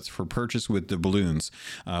emotes for purchase with doubloons.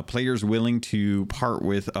 Players willing to part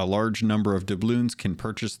with a large number of doubloons can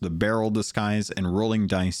purchase the barrel disguise and rolling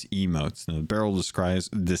dice emotes. Now, the barrel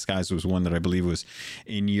disguise was one that I believe was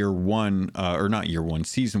in year 1, or not year 1,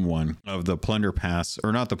 season 1 of the Plunder Pass,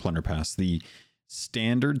 or not the Plunder Pass, the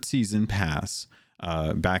standard season pass.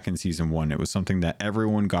 Back in season 1, it was something that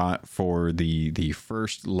everyone got for the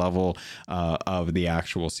first level of the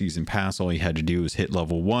actual season pass. All you had to do was hit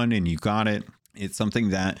level 1 and you got it. It's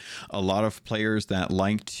something that a lot of players that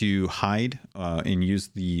like to hide and use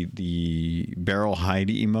the barrel hide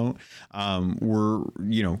emote were,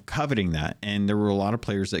 coveting that. And there were a lot of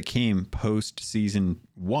players that came post season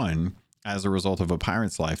 1 as a result of A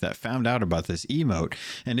Pirate's Life that found out about this emote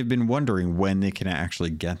and have been wondering when they can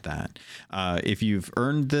actually get that. If you've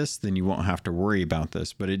earned this, then you won't have to worry about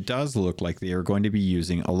this, but it does look like they are going to be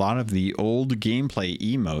using a lot of the old gameplay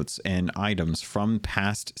emotes and items from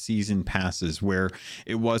past season passes where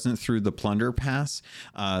it wasn't through the Plunder Pass,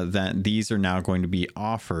 that these are now going to be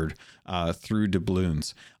offered through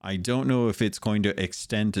doubloons. I don't know if it's going to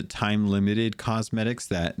extend to time limited cosmetics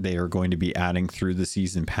that they are going to be adding through the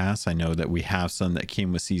season pass. I know that we have some that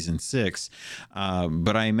came with season 6,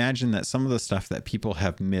 but I imagine that some of the stuff that people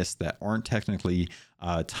have missed that aren't technically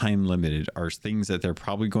time limited are things that they're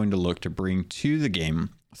probably going to look to bring to the game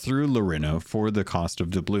through Lorena for the cost of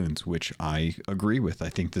doubloons, which I agree with. I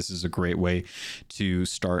think this is a great way to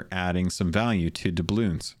start adding some value to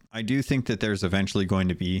doubloons. I do think that there's eventually going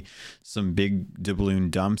to be some big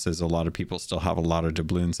doubloon dumps, as a lot of people still have a lot of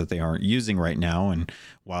doubloons that they aren't using right now. And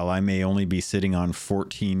while I may only be sitting on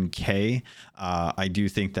 14K, I do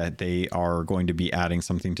think that they are going to be adding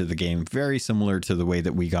something to the game very similar to the way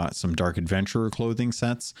that we got some Dark Adventurer clothing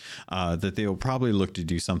sets, that they will probably look to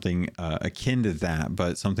do something akin to that,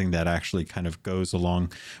 but something that actually kind of goes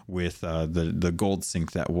along with the gold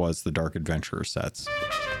sync that was the Dark Adventurer sets.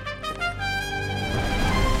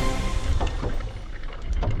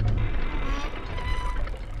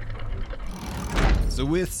 So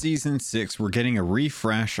with season 6, we're getting a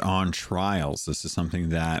refresh on trials. This is something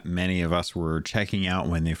that many of us were checking out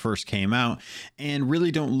when they first came out and really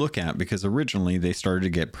don't look at, because originally they started to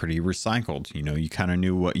get pretty recycled. You kind of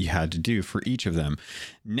knew what you had to do for each of them.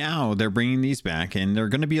 Now they're bringing these back and they're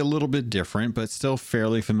going to be a little bit different, but still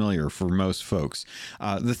fairly familiar for most folks.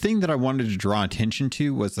 The thing that I wanted to draw attention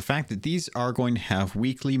to was the fact that these are going to have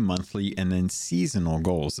weekly, monthly, and then seasonal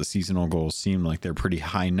goals. The seasonal goals seem like they're pretty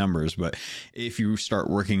high numbers, but if you start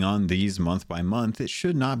working on these month by month, it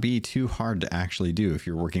should not be too hard to actually do if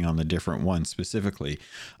you're working on the different ones specifically.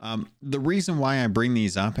 The reason why I bring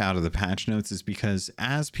these up out of the patch notes is because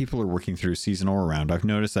as people are working through seasonal around, I've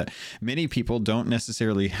noticed that many people don't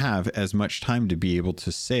necessarily have as much time to be able to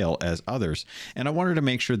sail as others. And I wanted to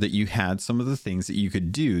make sure that you had some of the things that you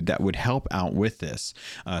could do that would help out with this.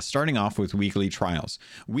 Starting off with weekly trials.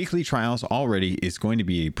 Weekly trials already is going to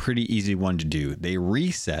be a pretty easy one to do. They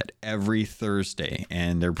reset every Thursday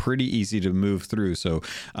and they're pretty easy to move through. So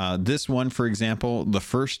this one, for example, the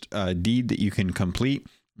first deed that you can complete,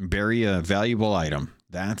 bury a valuable item.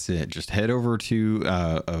 That's it. Just head over to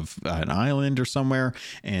an island or somewhere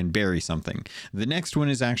and bury something. The next one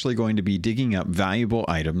is actually going to be digging up valuable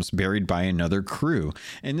items buried by another crew.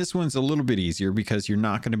 And this one's a little bit easier because you're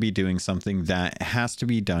not going to be doing something that has to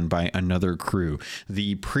be done by another crew.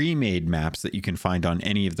 The pre-made maps that you can find on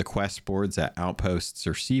any of the quest boards at Outposts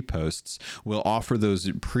or Sea Posts will offer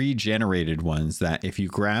those pre-generated ones that if you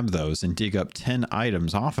grab those and dig up 10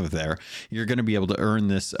 items off of there, you're going to be able to earn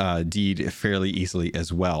this deed fairly easily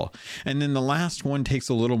as well. And then the last one takes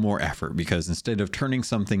a little more effort because instead of turning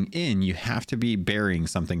something in, you have to be burying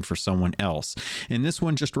something for someone else. And this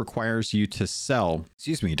one just requires you to sell,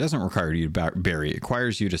 it doesn't require you to bury, it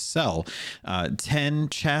requires you to sell 10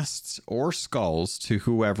 chests or skulls to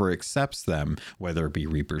whoever accepts them, whether it be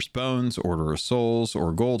Reaper's Bones, Order of Souls,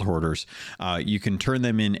 or Gold Hoarders. You can turn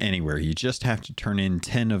them in anywhere. You just have to turn in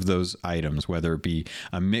 10 of those items, whether it be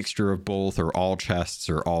a mixture of both or all chests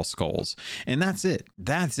or all skulls. And that's it.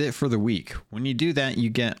 That's it for the week. When you do that, you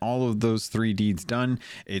get all of those 3 deeds done.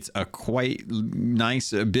 It's a quite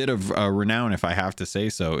nice bit of renown, if I have to say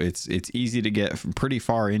so. It's easy to get pretty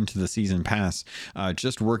far into the season pass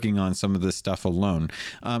just working on some of this stuff alone.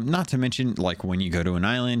 Not to mention, like when you go to an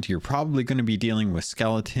island, you're probably going to be dealing with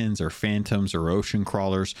skeletons or phantoms or ocean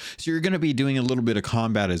crawlers. So you're going to be doing a little bit of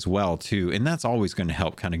combat as well too. And that's always going to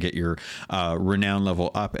help kind of get your renown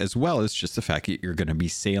level up, as well as just the fact that you're going to be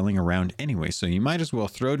sailing around anyway. So you might as well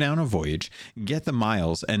throw down a voyage, get the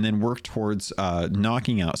miles, and then work towards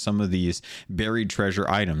knocking out some of these buried treasure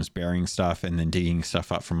items, burying stuff and then digging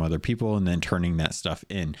stuff up from other people and then turning that stuff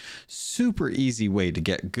in. Super easy way to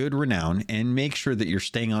get good renown and make sure that you're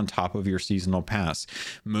staying on top of your seasonal pass.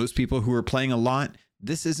 Most people who are playing a lot,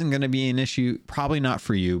 this isn't going to be an issue, probably not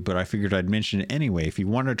for you, but I figured I'd mention it anyway. If you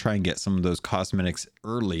want to try and get some of those cosmetics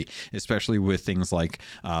early, especially with things like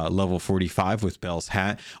level 45 with Belle's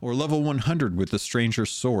Hat, or level 100 with the Stranger's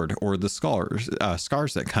Sword, or the scars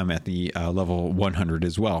that come at the level 100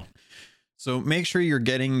 as well. So make sure you're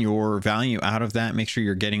getting your value out of that. Make sure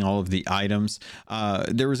you're getting all of the items.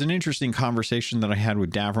 There was an interesting conversation that I had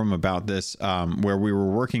with Davram about this, where we were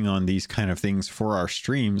working on these kind of things for our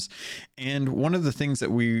streams. And one of the things that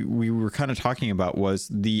we were kind of talking about was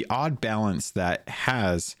the odd balance that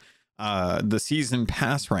has the season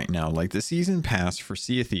pass right now. Like the season pass for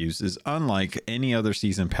Sea of Thieves is unlike any other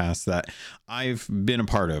season pass that I've been a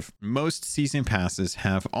part of. Most season passes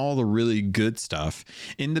have all the really good stuff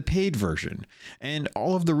in the paid version, and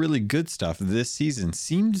all of the really good stuff this season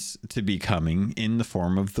seems to be coming in the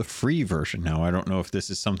form of the free version. Now, I don't know if this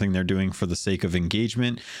is something they're doing for the sake of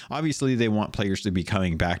engagement. Obviously, they want players to be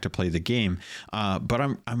coming back to play the game, but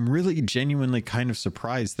I'm really genuinely kind of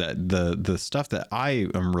surprised that the stuff that I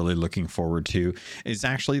am really looking forward to is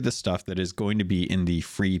actually the stuff that is going to be in the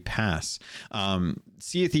free pass.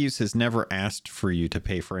 Sea of Thieves has never asked for you to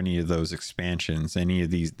pay for any of those expansions, any of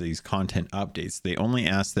these content updates. They only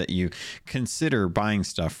ask that you consider buying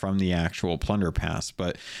stuff from the actual Plunder Pass,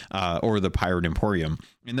 but or the Pirate Emporium.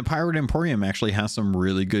 And the Pirate Emporium actually has some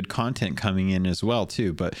really good content coming in as well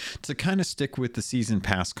too. But to kind of stick with the season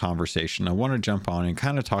pass conversation, I want to jump on and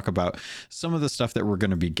kind of talk about some of the stuff that we're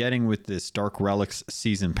going to be getting with this Dark Relics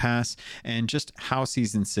season pass and just how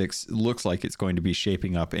season 6 looks like it's going to be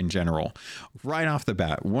shaping up in general. Right off the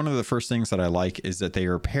bat, one of the first things that I like is that they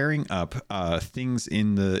are pairing up things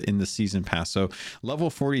in the season pass. So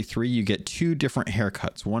level 43, you get 2 different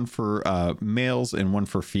haircuts, one for males and one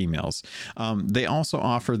for females. They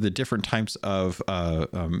also offer the different types of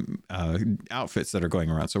outfits that are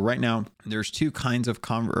going around. So right now there's 2 kinds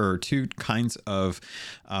of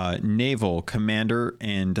naval commander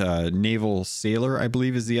and naval sailor, I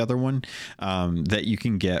believe is the other one, that you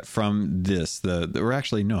can get from this. Or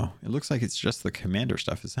actually, no, it looks like it's just the commander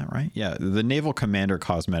stuff. Is that right? Yeah, the naval commander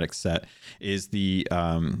cosmetic set is the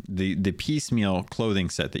piecemeal clothing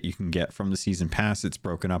set that you can get from the season pass. It's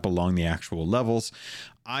broken up along the actual levels.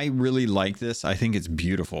 I really like this. I think it's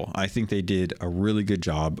beautiful. I think they did a really good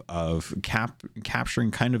job of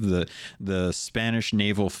capturing kind of the Spanish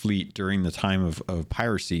naval fleet during the time of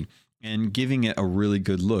piracy and giving it a really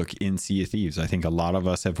good look in Sea of Thieves. I think a lot of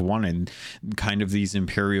us have wanted kind of these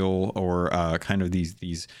Imperial or kind of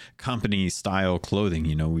these company style clothing.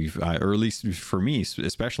 You know, we've or at least for me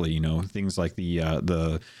especially, you know, things like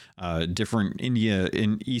the different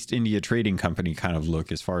East India Trading Company kind of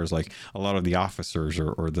look, as far as like a lot of the officers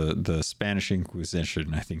or the Spanish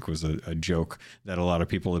Inquisition, I think was a joke that a lot of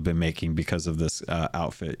people have been making because of this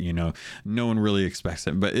outfit. You know, no one really expects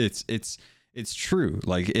it, but it's true.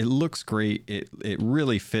 Like, it looks great. It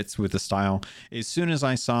really fits with the style. As soon as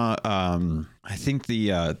I saw, I think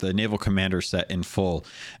the Naval Commander set in full,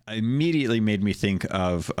 immediately made me think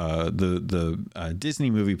of the Disney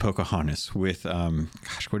movie Pocahontas with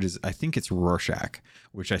I think it's Rorschach,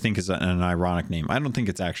 which I think is an ironic name. I don't think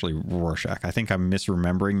it's actually Rorschach. I think I'm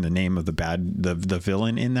misremembering the name of the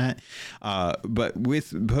villain in that. But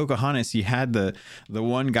with Pocahontas, you had the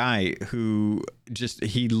one guy who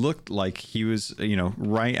he looked like he was, you know,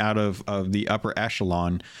 right out of the upper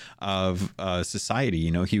echelon of society.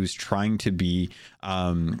 You know, he was trying to be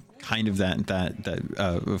kind of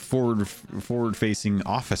that forward facing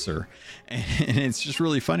officer, and it's just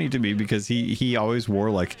really funny to me because he always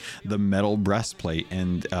wore like the metal breastplate,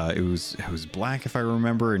 and it was black, if I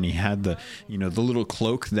remember, and he had the little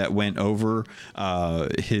cloak that went over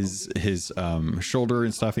his shoulder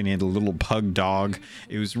and stuff, and he had a little pug dog.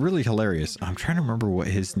 It was really hilarious. I'm trying to remember what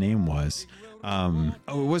his name was.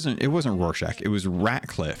 It wasn't Rorschach. It was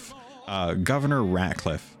Ratcliffe. Governor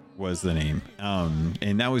Ratcliffe was the name.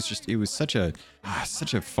 And that was it was such a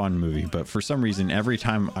fun movie. But for some reason, every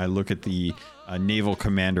time I look at the Naval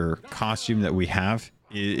Commander costume that we have,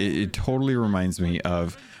 it totally reminds me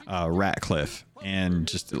of Ratcliffe and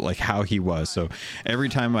just like how he was. So every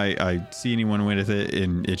time I see anyone with it,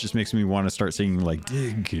 and it just makes me want to start singing like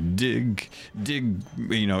dig, dig, dig,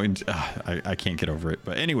 you know, and I can't get over it.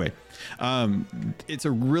 But anyway, it's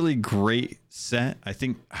a really great set.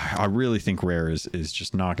 I really think Rare is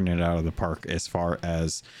just knocking it out of the park as far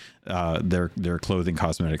as their clothing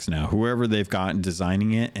cosmetics now. Whoever they've got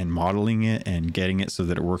designing it and modeling it and getting it so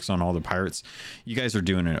that it works on all the pirates, you guys are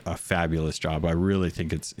doing a fabulous job. I really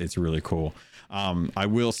think it's really cool. I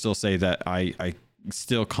will still say that I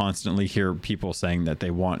still constantly hear people saying that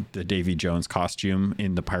they want the Davy Jones costume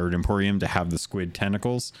in the Pirate Emporium to have the squid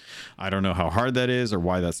tentacles. I don't know how hard that is or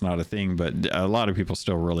why that's not a thing, but a lot of people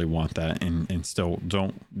still really want that and still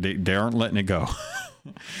they aren't letting it go.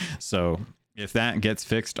 So if that gets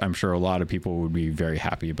fixed, I'm sure a lot of people would be very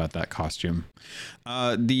happy about that costume.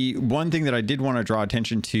 The one thing that I did want to draw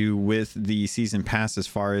attention to with the season pass, as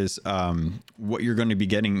far as what you're going to be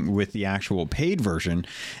getting with the actual paid version,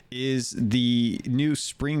 is the new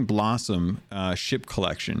Spring Blossom ship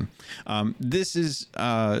collection. This is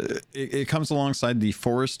it comes alongside the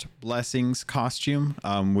Forest Blessings costume,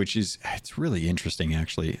 which it's really interesting.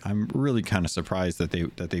 Actually, I'm really kind of surprised that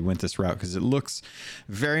they went this route, because it looks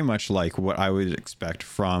very much like what I would expect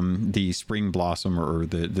from the Spring Blossom or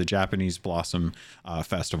the Japanese Blossom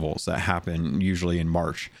festivals that happen usually in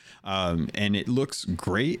March. And it looks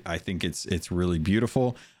great. I think it's really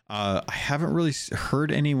beautiful. I haven't really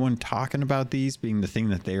heard anyone talking about these being the thing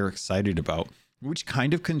that they are excited about, which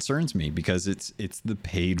kind of concerns me, because it's the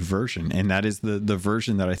paid version, and that is the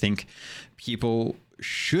version that I think people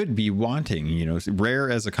should be wanting. You know, Rare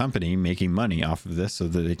as a company making money off of this so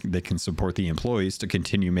that they can support the employees to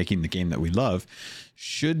continue making the game that we love,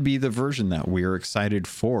 should be the version that we're excited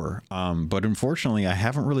for. But unfortunately, I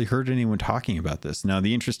haven't really heard anyone talking about this. Now,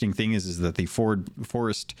 the interesting thing is that the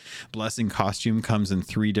Forest Blessing costume comes in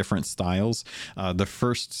 3 different styles. The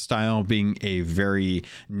first style being a very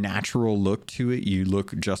natural look to it. You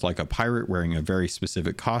look just like a pirate wearing a very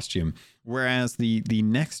specific costume. Whereas the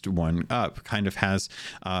next one up kind of has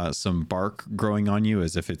some bark growing on you,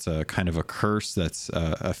 as if it's a kind of a curse that's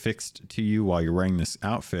affixed to you while you're wearing this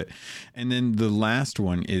outfit. And then the last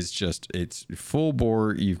one is it's full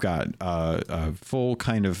bore. You've got a full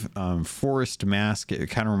kind of forest mask. It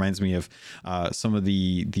kind of reminds me of some of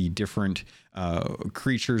the different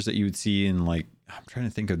creatures that you would see in, like, I'm trying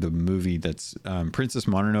to think of the movie that's Princess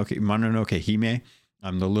Mononoke Hime.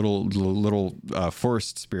 The little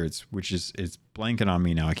forest spirits, which is blanking on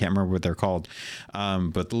me now. I can't remember what they're called.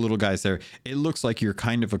 But the little guys there, it looks like you're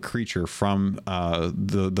kind of a creature from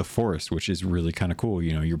the forest, which is really kind of cool.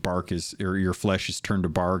 You know, your flesh is turned to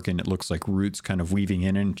bark, and it looks like roots kind of weaving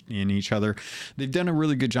in each other. They've done a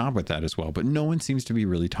really good job with that as well, but no one seems to be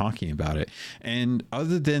really talking about it. And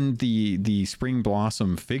other than the Spring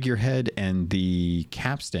Blossom figurehead and the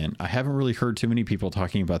capstan, I haven't really heard too many people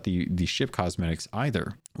talking about the ship cosmetics either.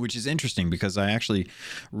 which is interesting because I actually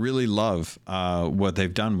really love what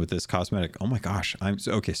they've done with this cosmetic. Oh my gosh.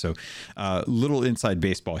 Okay. So little inside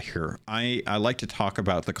baseball here. I like to talk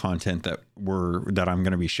about the content that I'm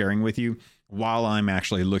going to be sharing with you while I'm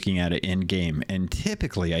actually looking at it in game. And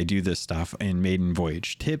typically I do this stuff in Maiden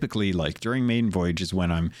Voyage. Typically, like during Maiden Voyage is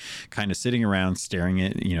when I'm kind of sitting around staring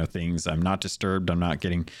at, things. I'm not disturbed. I'm not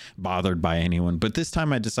getting bothered by anyone. But this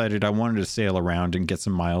time I decided I wanted to sail around and get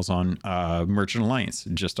some miles on Merchant Alliance,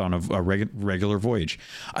 just on a regular voyage.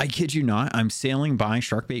 I kid you not, I'm sailing by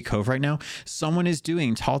Sharkbait Cove right now. Someone is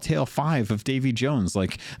doing Tall Tale 5 of Davy Jones.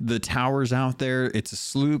 Like the tower's out there. It's a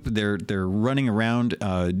sloop. They're running around.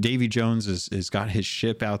 Davy Jones is got his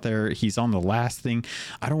ship out there. He's on the last thing.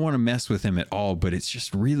 I don't want to mess with him at all, but it's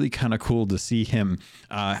just really kind of cool to see him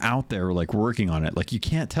out there like working on it. Like you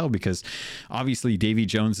can't tell because obviously Davy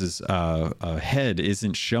Jones's head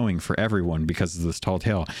isn't showing for everyone because of this Tall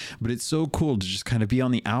Tale, but it's so cool to just kind of be on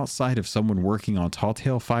the outside of someone working on Tall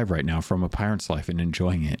Tale 5 right now from A Pirate's Life and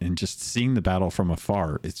enjoying it and just seeing the battle from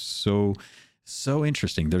afar. It's so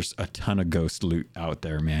interesting. There's a ton of ghost loot out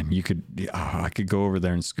there, man. I could go over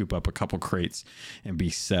there and scoop up a couple crates and be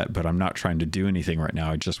set, but I'm not trying to do anything right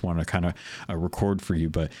now. I just want to kind of record for you,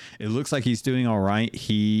 but it looks like he's doing all right.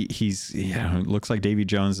 It looks like Davy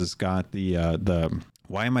Jones has got the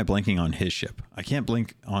why am I blanking on his ship? I can't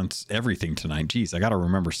blink on everything tonight. Geez, I got to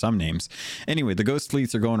remember some names. Anyway, the ghost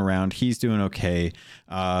fleets are going around. He's doing okay.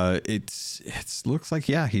 Looks like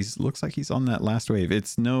he's on that last wave.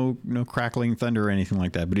 It's no crackling thunder or anything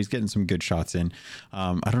like that, but he's getting some good shots in.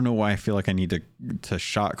 I don't know why I feel like I need to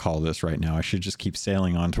shot call this right now. I should just keep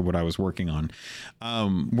sailing on to what I was working on.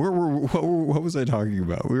 What was I talking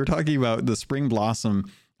about? We were talking about the Spring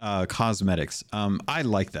Blossom cosmetics. I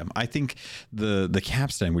like them. I think the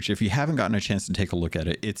capstan, which if you haven't gotten a chance to take a look at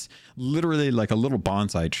it, it's literally like a little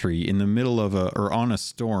bonsai tree in the middle of on a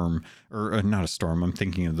storm, or not a storm. I'm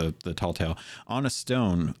thinking of the Tall Tale on a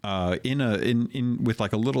stone, in with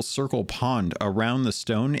like a little circle pond around the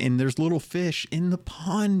stone, and there's little fish in the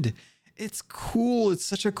pond. It's cool. It's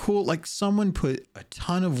such a cool, like someone put a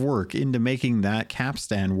ton of work into making that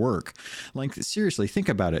capstan work. Like seriously, think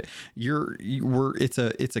about it. It's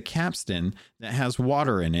a capstan that has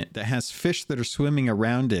water in it, that has fish that are swimming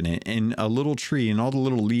around in it, and a little tree, and all the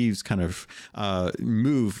little leaves kind of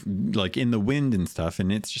move like in the wind and stuff.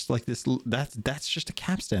 And it's just like this. That's just a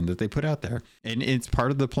capstan that they put out there, and it's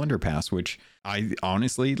part of the Plunder Pass, which I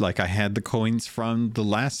honestly, like, I had the coins from the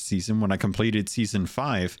last season when I completed season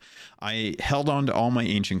 5. I held on to all my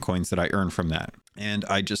ancient coins that I earned from that, and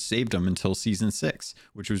I just saved them until season 6,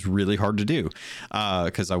 which was really hard to do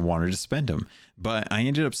because I wanted to spend them. But I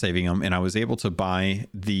ended up saving them, and I was able to buy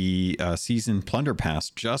the season Plunder Pass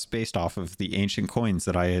just based off of the ancient coins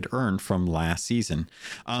that I had earned from last season.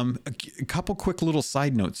 A couple quick little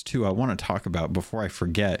side notes too I want to talk about before I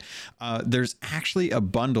forget. There's actually a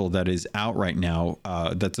bundle that is out right now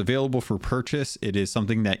that's available for purchase. It is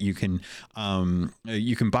something that you can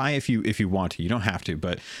buy if you want to. You don't have to,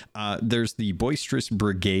 but there's the Boisterous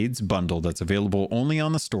Brigades bundle that's available only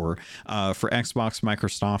on the store for Xbox,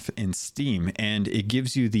 Microsoft, and Steam. And it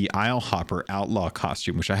gives you the Isle Hopper Outlaw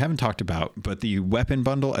costume, which I haven't talked about, but the weapon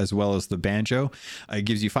bundle as well as the banjo. It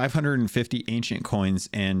gives you 550 ancient coins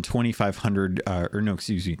and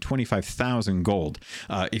 25,000 gold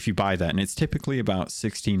if you buy that. And it's typically about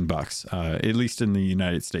 $16, at least in the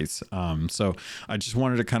United States. So I just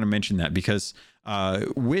wanted to kind of mention that because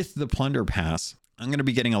with the Plunder Pass, I'm going to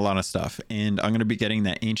be getting a lot of stuff, and I'm going to be getting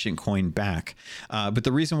that ancient coin back. But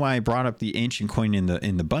the reason why I brought up the ancient coin in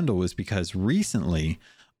the bundle was because recently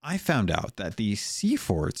I found out that the sea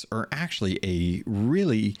forts are actually a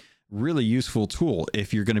really, really useful tool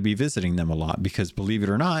if you're going to be visiting them a lot, because believe it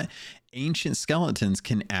or not, ancient skeletons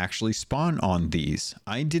can actually spawn on these.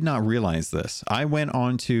 I did not realize this. I went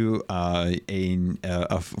on to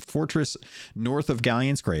a fortress north of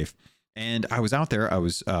Galleon's Grave, and I was out there, I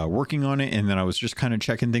was working on it, and then I was just kind of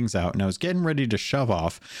checking things out, and I was getting ready to shove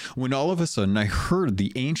off when all of a sudden I heard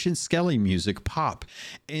the ancient Skelly music pop,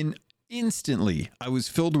 and instantly I was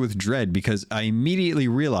filled with dread because I immediately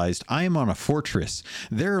realized I am on a fortress.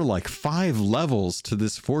 There are like 5 levels to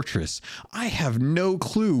this fortress. I have no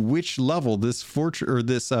clue which level this fortress or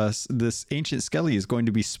this ancient Skelly is going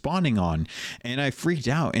to be spawning on, and I freaked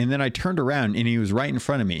out. And then I turned around and he was right in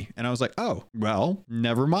front of me, and I was like, oh well,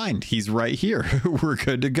 never mind, he's right here. We're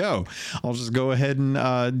good to go. I'll just go ahead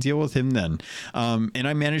and deal with him then. And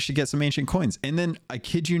I managed to get some ancient coins, and then I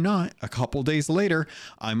kid you not, a couple days later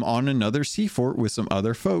I'm on another sea fort with some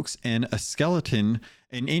other folks, and an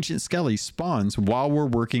ancient Skelly spawns while we're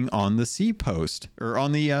working on the sea post, or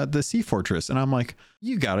on the sea fortress. And I'm like,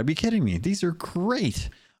 you gotta be kidding me. These are great.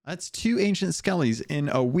 That's 2 ancient skellies in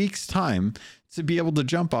a week's time to be able to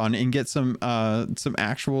jump on and get some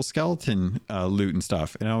actual skeleton loot and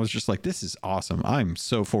stuff. And I was just like, this is awesome. I'm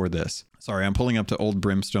so for this. Sorry, I'm pulling up to Old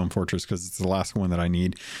Brimstone Fortress because it's the last one that I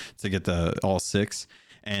need to get the all 6.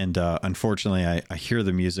 And unfortunately, I hear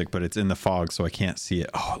the music, but it's in the fog, so I can't see it.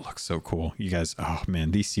 Oh, it looks so cool. You guys, oh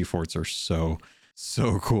man, these sea forts are so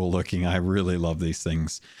cool looking. I really love these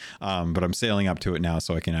things. But I'm sailing up to it now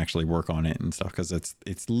so I can actually work on it and stuff, because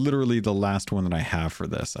it's literally the last one that I have for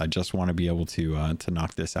this. I just want to be able to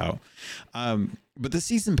knock this out. But the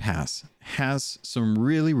season pass has some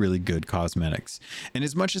really, really good cosmetics. And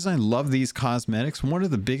as much as I love these cosmetics, one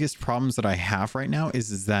of the biggest problems that I have right now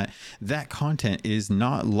is that content is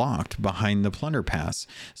not locked behind the Plunder Pass.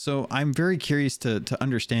 So I'm very curious to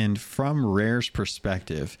understand from Rare's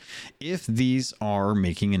perspective, if these are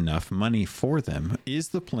making enough money for them. Is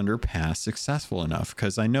the Plunder Pass successful enough?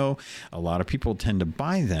 Because I know a lot of people tend to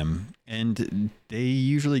buy them and they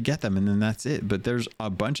usually get them and then that's it. But there's a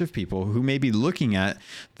bunch of people who may be looking at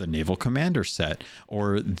the Naval Commander set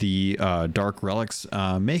or the Dark Relics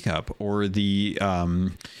makeup or the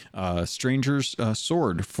Stranger's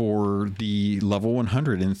sword for the level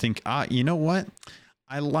 100 and think, you know what?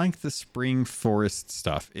 I like the spring forest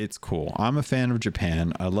stuff. It's cool. I'm a fan of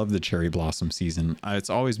Japan. I love the cherry blossom season. It's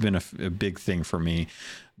always been a big thing for me,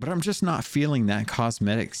 but I'm just not feeling that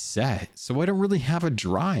cosmetic set. So I don't really have a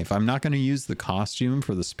drive. I'm not going to use the costume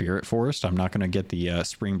for the spirit forest. I'm not going to get the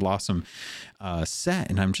spring blossom set,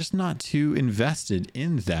 and I'm just not too invested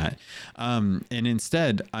in that. And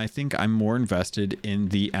instead, I think I'm more invested in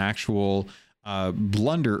the actual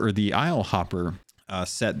blunder or the Isle Hopper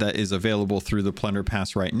set that is available through the Plunder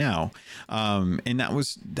Pass right now. And that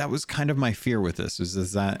was kind of my fear with this,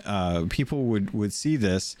 is that people would see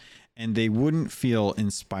this and they wouldn't feel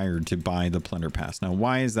inspired to buy the Plunder Pass. Now,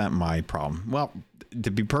 why is that my problem? Well, to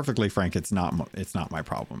be perfectly frank, it's not my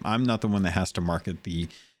problem. I'm not the one that has to market the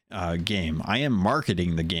game. I am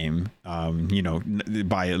marketing the game,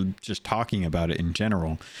 by just talking about it in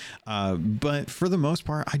general. But for the most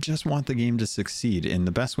part, I just want the game to succeed. And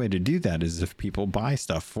the best way to do that is if people buy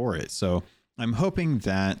stuff for it. So I'm hoping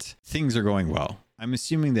that things are going well. I'm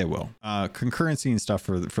assuming they will. Concurrency and stuff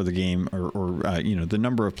for the game, or the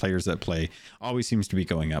number of players that play always seems to be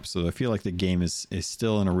going up. So I feel like the game is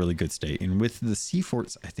still in a really good state. And with the Sea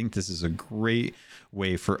Forts, I think this is a great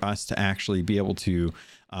way for us to actually be able to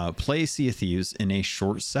play Sea of Thieves in a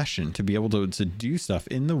short session, to be able to do stuff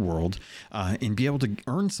in the world and be able to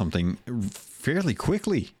earn something fairly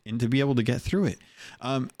quickly and to be able to get through it.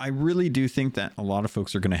 I really do think that a lot of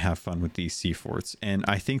folks are going to have fun with these Sea Forts. And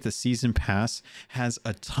I think the Season Pass has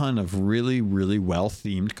a ton of really, really well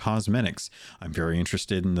themed cosmetics. I'm very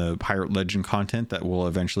interested in the Pirate Legend content that will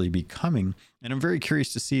eventually be coming. And I'm very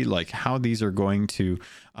curious to see how these are going to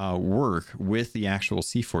work with the actual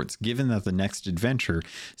Sea Forts, given that the next adventure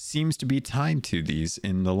seems to be tied to these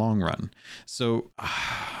in the long run. So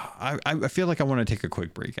I feel like I want to take a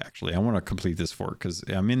quick break, actually. I want to complete this fort because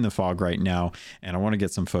I'm in the fog right now and I want to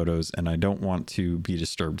get some photos and I don't want to be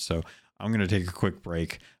disturbed. So I'm going to take a quick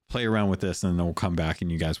break, play around with this, and then we'll come back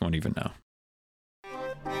and you guys won't even know.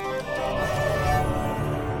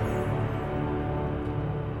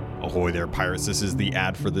 Ahoy there, pirates. This is the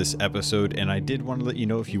ad for this episode, and I did want to let you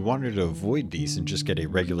know, if you wanted to avoid these and just get a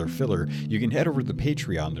regular filler, you can head over to the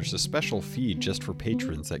Patreon. There's a special feed just for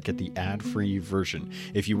patrons that get the ad-free version.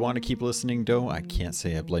 If you want to keep listening, though, I can't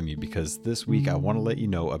say I blame you, because this week I want to let you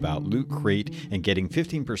know about Loot Crate and getting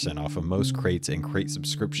 15% off of most crates and crate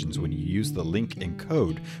subscriptions when you use the link and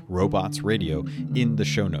code RobotsRadio in the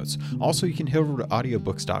show notes. Also, you can head over to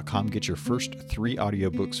audiobooks.com, get your first 3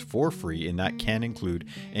 audiobooks for free, and that can include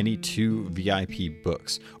any 2 VIP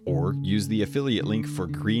books, or use the affiliate link for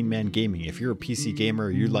Green Man Gaming. If you're a PC gamer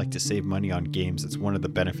or you'd like to save money on games, it's one of the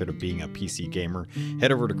benefits of being a PC gamer.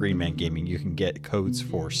 Head over to Green Man Gaming. You can get codes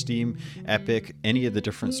for Steam, Epic, any of the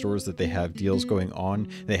different stores that they have deals going on.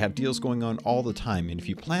 They have deals going on all the time, and if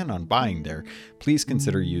you plan on buying there, please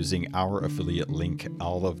consider using our affiliate link.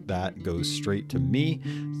 All of that goes straight to me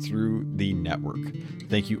through the network.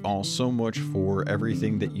 Thank you all so much for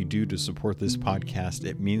everything that you do to support this podcast.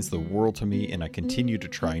 It means the world to me, and I continue to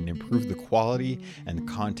try and improve the quality and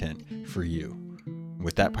the content for you.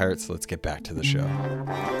 With that, pirates, let's get back to the show.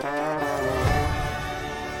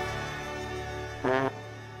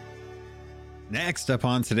 Next up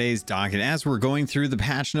on today's docket, as we're going through the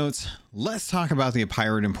patch notes, let's talk about the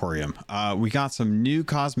Pirate Emporium. We got some new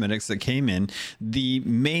cosmetics that came in. The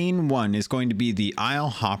main one is going to be the Isle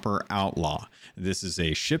Hopper Outlaw. This is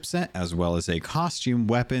a ship set as well as a costume,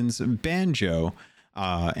 weapons, banjo,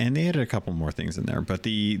 And they added a couple more things in there, but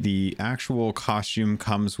the actual costume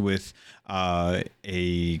comes with what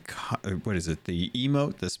is it? The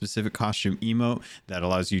emote, the specific costume emote that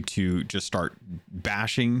allows you to just start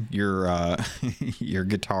bashing your your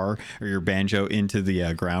guitar or your banjo into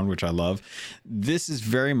the ground, which I love. This is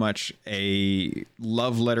very much a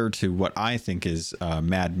love letter to what I think is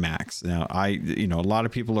Mad Max. Now, a lot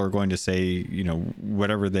of people are going to say,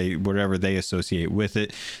 whatever they associate with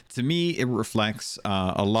it. To me, it reflects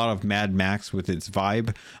a lot of Mad Max with its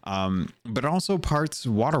vibe, but also parts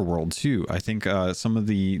Waterworld too. I think some of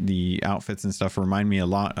the outfits and stuff remind me a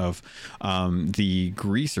lot of the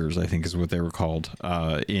Greasers, I think is what they were called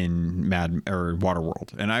in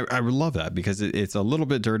Waterworld, and I love that because it's a little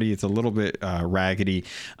bit dirty, it's a little bit raggedy,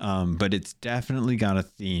 but it's definitely got a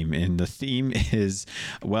theme, and the theme is,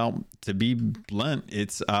 well, to be blunt,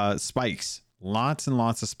 it's spikes. Lots and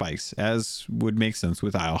lots of spikes, as would make sense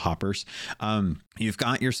with aisle hoppers. You've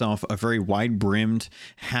got yourself a very wide brimmed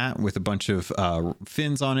hat with a bunch of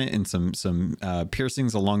fins on it and some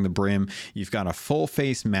piercings along the brim. You've got a full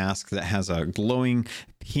face mask that has a glowing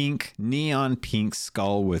neon pink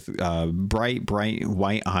skull with bright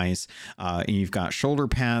white eyes. And you've got shoulder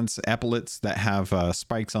pads, epaulets that have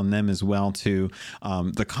spikes on them as well too.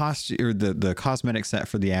 The cosmetic set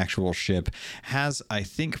for the actual ship has, I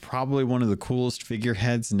think, probably one of the coolest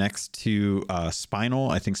figureheads next to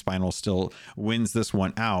Spinal. I think Spinal still wins this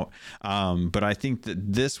one out, but I think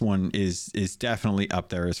that this one is definitely up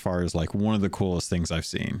there as far as like one of the coolest things I've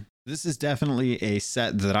seen. This is definitely a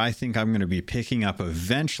set that I think I'm going to be picking up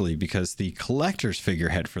eventually because the collector's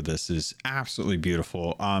figurehead for this is absolutely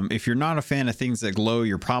beautiful. If you're not a fan of things that glow,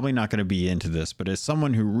 you're probably not going to be into this, but as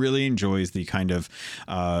someone who really enjoys the kind of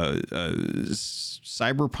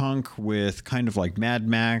cyberpunk with kind of like Mad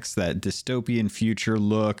Max, that dystopian future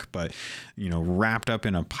look, but wrapped up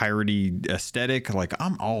in a piratey aesthetic, like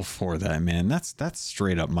I'm all for that, man. That's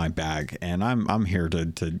straight up my bag, and I'm here to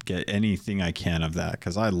get anything I can of that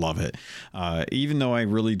because I love it. Even though I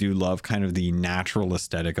really do love kind of the natural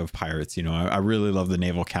aesthetic of pirates, I really love the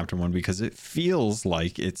naval captain one because it feels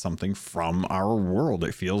like it's something from our world.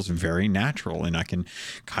 It feels very natural, and I can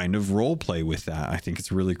kind of role play with that. I think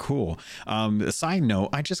it's really cool. A side note,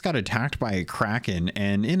 I just got attacked by a kraken,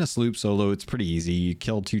 and in a sloop solo, it's pretty easy. You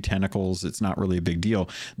kill 2 tentacles. It's not really a big deal.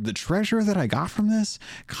 The treasure that I got from this,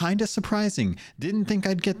 kind of surprising. Didn't think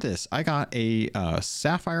I'd get this. I got a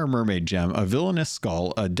sapphire mermaid gem, a villainous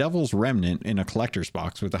skull, a devil's remnant in a collector's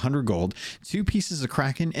box with 100 gold, 2 pieces of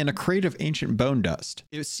kraken, and a crate of ancient bone dust.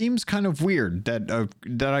 It seems kind of weird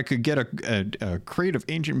that I could get a crate of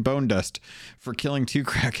ancient bone dust for killing 2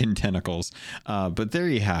 kraken tentacles, but there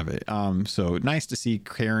you have it. So nice to see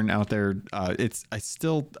Karen out there. I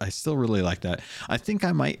still really like that. I think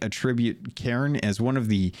I might attribute Karen as one of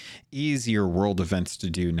the easier world events to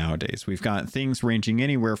do nowadays. We've got things ranging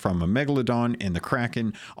anywhere from a Megalodon and the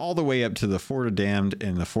Kraken all the way up to the Fort of Damned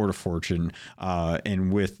and the Fort of Fortune,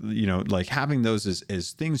 and with like having those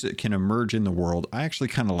as things that can emerge in the world. I actually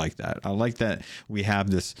kind of like that. I like that we have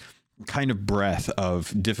this kind of breadth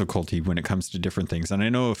of difficulty when it comes to different things. And I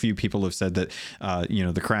know a few people have said that,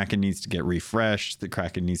 the Kraken needs to get refreshed. The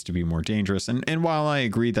Kraken needs to be more dangerous. And while I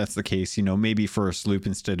agree that's the case, maybe for a sloop,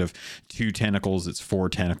 instead of 2 tentacles, it's 4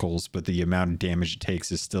 tentacles, but the amount of damage it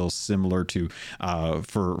takes is still similar to,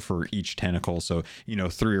 for each tentacle. So,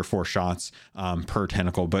 3 or 4 shots, per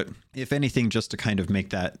tentacle. But if anything, just to kind of make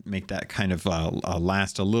that kind of,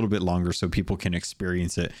 last a little bit longer so people can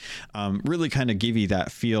experience it, really kind of give you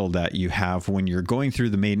that feel that you have when you're going through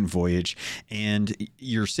the maiden voyage and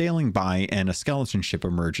you're sailing by and a skeleton ship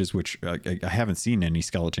emerges, which I haven't seen any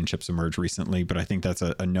skeleton ships emerge recently, but I think that's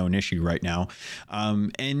a known issue right now.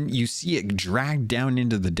 And you see it dragged down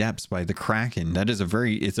into the depths by the Kraken. It's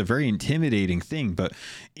a very intimidating thing, but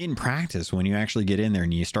in practice, when you actually get in there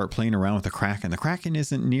and you start playing around with the Kraken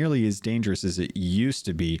isn't nearly as dangerous as it used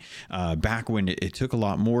to be, back when it took a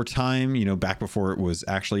lot more time, back before it was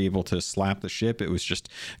actually able to slap the ship. It was just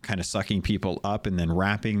kind of sucking people up and then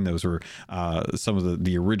wrapping. Those were some of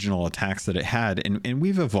the original attacks that it had, and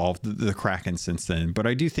we've evolved the Kraken since then. But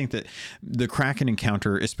I do think that the Kraken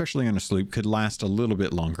encounter, especially on a sloop, could last a little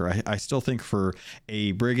bit longer. I still think for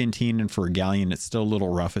a brigantine and for a galleon, it's still a little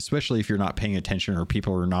rough, especially if you're not paying attention or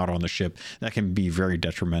people are not on the ship. That can be very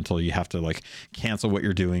detrimental. You have to like cancel what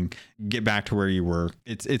you're doing, get back to where you were.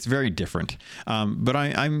 It's very different. But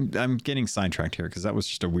I'm getting sidetracked here because that was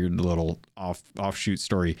just a weird little offshoot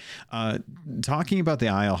story. Talking about the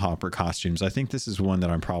Isle Hopper costumes, I think this is one that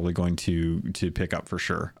I'm probably going to pick up for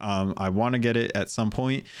sure. I want to get it at some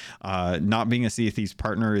point. Not being a Sea of Thieves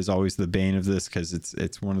partner is always the bane of this, because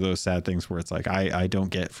it's one of those sad things where it's like I don't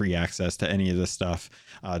get free access to any of this stuff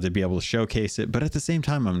to be able to showcase it. But at the same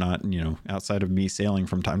time, I'm not, outside of me sailing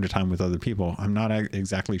from time to time with other people, I'm not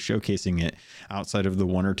exactly showcasing it outside of the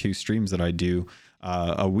 1 or 2 streams that I do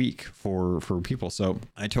a week for people. So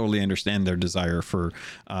I totally understand their desire for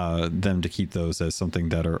them to keep those as something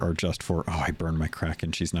that are just for, I burned my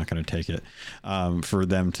Kraken, she's not going to take it, for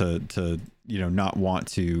them to not want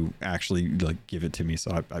to actually like give it to me.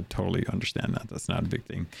 So I totally understand that. That's not a big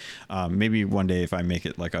thing. Maybe one day if I make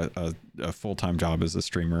it like a full-time job as a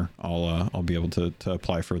streamer, I'll be able to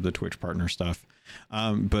apply for the Twitch partner stuff.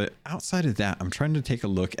 But outside of that, I'm trying to take a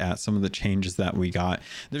look at some of the changes that we got.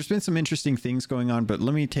 There's been some interesting things going on, but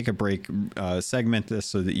let me take a break, segment this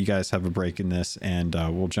so that you guys have a break in this, and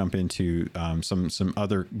we'll jump into some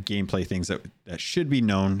other gameplay things that should be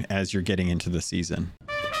known as you're getting into the season.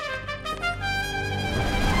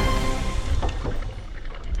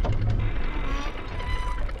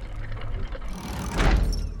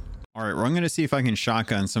 All right, well, I'm going to see if I can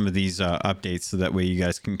shotgun some of these updates so that way you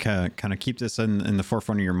guys can kind of keep this in the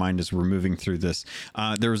forefront of your mind as we're moving through this.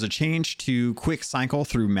 There was a change to quick cycle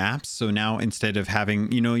through maps. So now instead of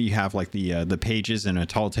having, you have like the pages in a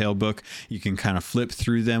Tall Tale book, you can kind of flip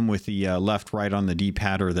through them with the left, right on the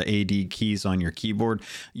D-pad or the AD keys on your keyboard.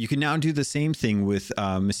 You can now do the same thing with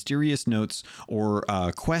mysterious notes or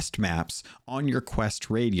quest maps on your quest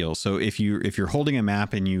radial. So if you're holding a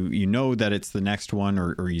map and you know that it's the next one,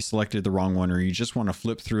 or you selected the wrong one, or you just want to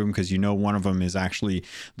flip through them because one of them is actually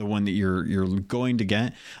the one that you're going to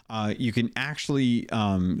get, you can actually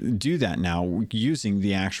do that now using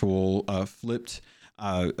the actual flipped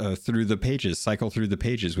through the pages, cycle through the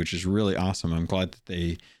pages, which is really awesome. I'm glad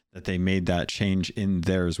that they made that change in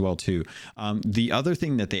there as well too. The other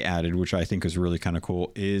thing that they added, which I think is really kind of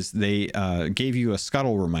cool, is they gave you a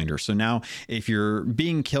scuttle reminder. So now if you're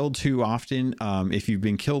being killed too often, if you've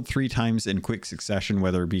been killed 3 times in quick succession,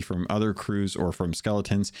 whether it be from other crews or from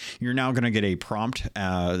skeletons, you're now going to get a prompt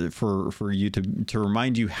for you to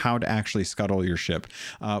remind you how to actually scuttle your ship,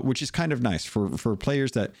 which is kind of nice for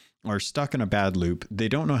players that are stuck in a bad loop. They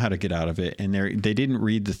don't know how to get out of it, and they didn't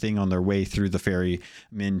read the thing on their way through the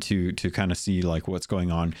ferryman to kind of see like what's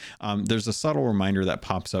going on. There's a subtle reminder that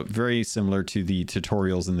pops up, very similar to the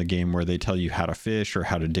tutorials in the game where they tell you how to fish or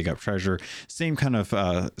how to dig up treasure. Same kind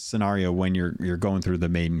of scenario when you're going through the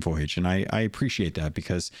maiden voyage, and I appreciate that,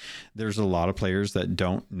 because there's a lot of players that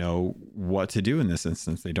don't know what to do in this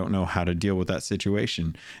instance. They don't know how to deal with that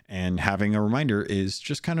situation, and having a reminder is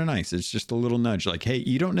just kind of nice. It's just a little nudge, like, hey,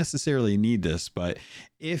 you don't necessarily need this, but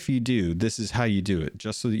if you do, this is how you do it,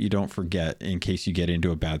 just so that you don't forget in case you get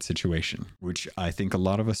into a bad situation, which I think a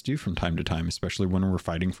lot of us do from time to time, especially when we're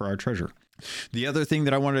fighting for our treasure. The other thing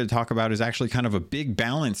that I wanted to talk about is actually kind of a big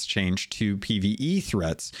balance change to PvE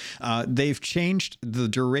threats. They've changed the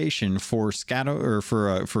duration for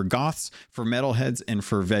for goths, for metalheads, and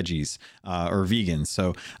for veggies or vegans.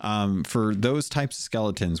 So for those types of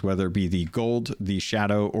skeletons, whether it be the gold, the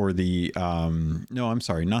shadow, or the no, I'm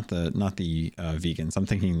sorry, not the vegans. I'm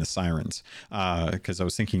thinking the sirens, because I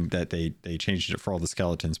was thinking that they changed it for all the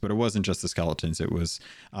skeletons, but it wasn't just the skeletons. It was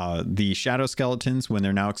the shadow skeletons. When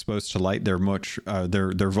they're now exposed to light,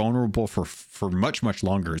 they're vulnerable for much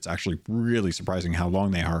longer. It's actually really surprising how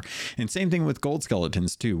long they are. And same thing with gold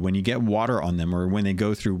skeletons too. When you get water on them, or when they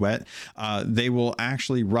go through wet, they will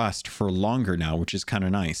actually rust for longer now, which is kind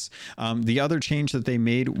of nice. The other change that they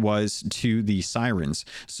made was to the sirens.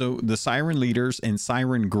 So the siren leaders and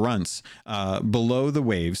siren grunts below the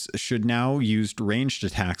waves should now use ranged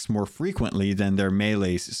attacks more frequently than their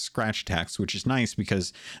melee scratch attacks, which is nice,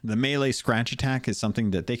 because the melee scratch attack is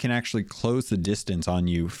something that they can actually close the distance on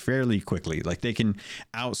you fairly quickly. Like they can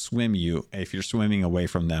outswim you if you're swimming away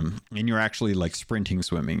from them, and you're actually like sprinting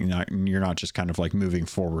swimming. You're not just kind of like moving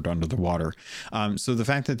forward under the water. So the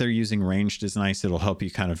fact that they're using ranged is nice. It'll help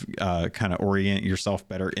you kind of orient yourself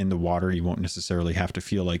better in the water. You won't necessarily have to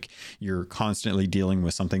feel like you're constantly dealing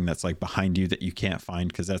with something that's like behind you that you can't find,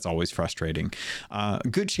 because that's always frustrating.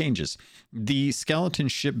 Good changes. The skeleton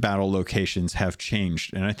ship battle locations have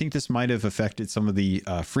changed, and I think this might have affected some of the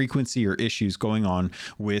frequency controversy or issues going on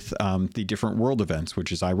with the different world events,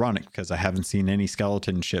 which is ironic because I haven't seen any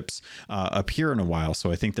skeleton ships appear in a while.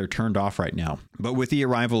 So I think they're turned off right now. But with the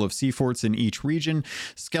arrival of sea forts in each region,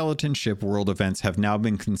 skeleton ship world events have now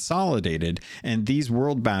been consolidated, and these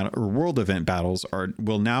world event battles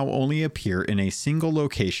will now only appear in a single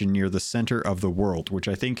location near the center of the world, which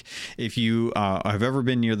I think if you have ever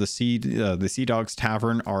been near the Sea Dogs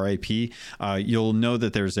Tavern, RIP, you'll know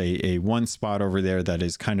that there's a one spot over there that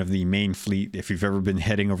is kind of the main fleet. If you've ever been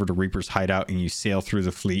heading over to Reaper's Hideout and you sail through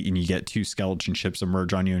the fleet and you get 2 skeleton ships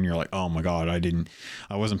emerge on you and you're like, oh my god,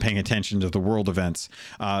 I wasn't paying attention to the world events.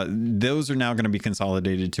 Those are now going to be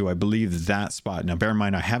consolidated to, I believe, that spot. Now bear in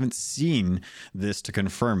mind, I haven't seen this to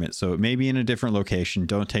confirm it, so it may be in a different location.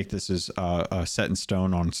 Don't take this as set in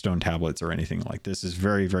stone on stone tablets or anything like this. Is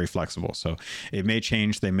very, very flexible, so it may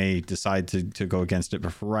change. They may decide to go against it,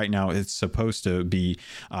 but for right now it's supposed to be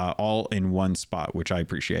all in one spot, which I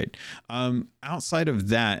appreciate. Outside of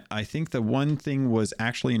that, I think the one thing was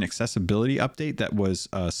actually an accessibility update that was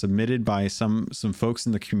submitted by some folks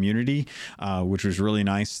in the community, which was really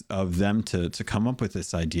nice of them to come up with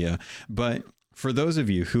this idea. But for those of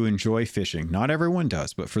you who enjoy fishing, not everyone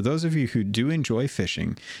does, but for those of you who do enjoy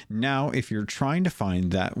fishing, now if you're trying to find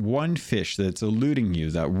that one fish that's eluding you,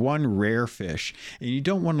 that one rare fish, and you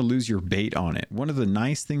don't want to lose your bait on it, one of the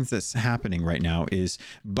nice things that's happening right now is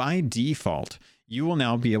by default, you will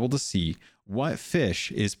now be able to see what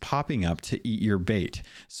fish is popping up to eat your bait.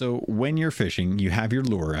 So when you're fishing, you have your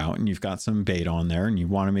lure out and you've got some bait on there and you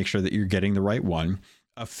want to make sure that you're getting the right one.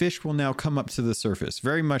 A fish will now come up to the surface,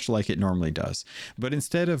 very much like it normally does. But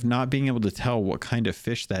instead of not being able to tell what kind of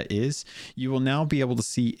fish that is, you will now be able to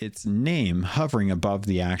see its name hovering above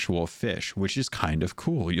the actual fish, which is kind of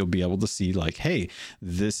cool. You'll be able to see like, hey,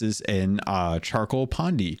 this is an charcoal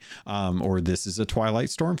pondy, or this is a twilight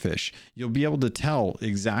stormfish. You'll be able to tell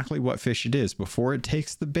exactly what fish it is before it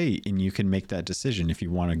takes the bait, and you can make that decision if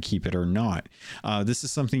you want to keep it or not. This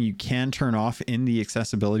is something you can turn off in the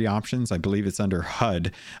accessibility options. I believe it's under HUD.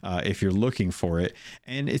 If you're looking for it,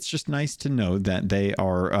 and it's just nice to know that they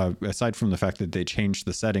are, aside from the fact that they changed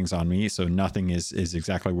the settings on me, so nothing is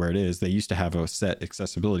exactly where it is. They used to have a set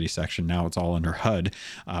accessibility section. Now it's all under HUD,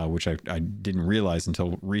 which I didn't realize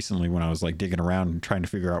until recently when I was like digging around and trying to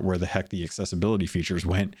figure out where the heck the accessibility features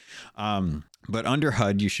went. But under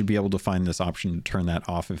HUD, you should be able to find this option to turn that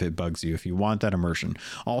off if it bugs you, if you want that immersion.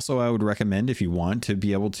 Also, I would recommend, if you want, to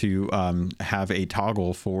be able to have a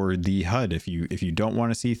toggle for the HUD. If you don't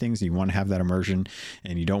want to see things, you want to have that immersion,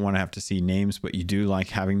 and you don't want to have to see names, but you do like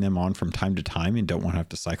having them on from time to time and don't want to have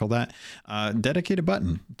to cycle that, dedicate a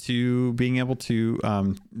button to being able to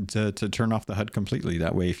turn off the HUD completely.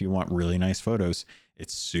 That way, if you want really nice photos,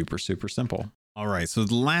 it's super, super simple. All right, so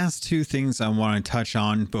the last 2 things I want to touch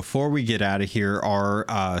on before we get out of here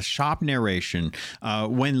are shop narration.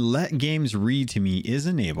 When Let Games Read to Me is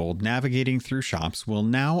enabled, navigating through shops will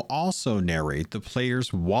now also narrate the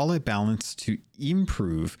player's wallet balance to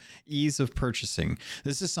improve ease of purchasing.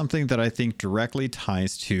 This is something that I think directly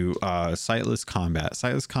ties to Sightless Combat.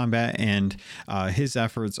 Sightless Combat and his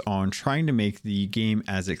efforts on trying to make the game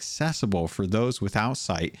as accessible for those without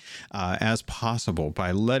sight as possible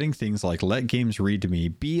by letting things like Let Games Read to Me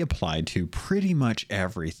be applied to pretty much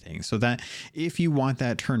everything, so that if you want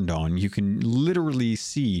that turned on, you can literally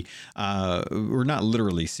see, or not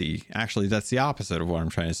literally see, actually that's the opposite of what I'm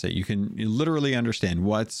trying to say. You can literally understand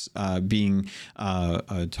what's being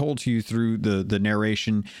told to you through the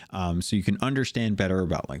narration, so you can understand better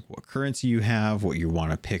about like what currency you have, what you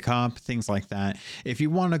want to pick up, things like that. If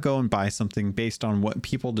you want to go and buy something based on what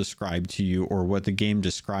people describe to you or what the game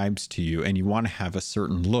describes to you, and you want to have a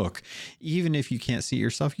certain look, even if you can't see it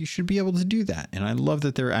yourself, you should be able to do that. And I love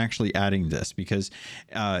that they're actually adding this, because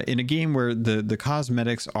in a game where the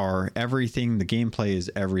cosmetics are everything, the gameplay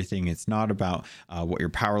is everything, it's not about what your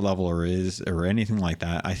power level is or anything like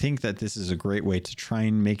that. I think that this is a great way to try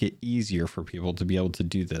and make it easier for people to be able to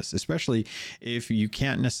do this, especially if you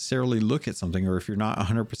can't necessarily look at something, or if you're not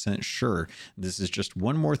 100% sure. This is just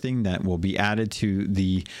one more thing that will be added to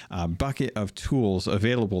the bucket of tools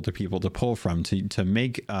available to people to pull from to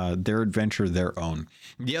make their adventure their own.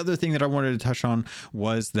 The other thing that I wanted to touch on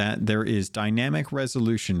was that there is dynamic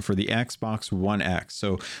resolution for the Xbox One X.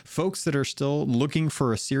 So folks that are still looking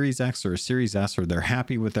for a Series X or a Series S, or they're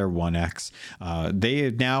happy with their One X, they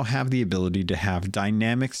now have the ability ability to have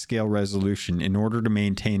dynamic scale resolution in order to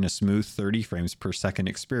maintain a smooth 30 frames per second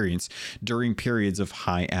experience during periods of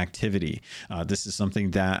high activity. This is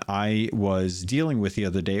something that I was dealing with the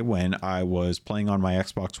other day when I was playing on my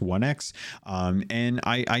Xbox One X. And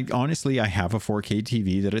I honestly, I have a 4K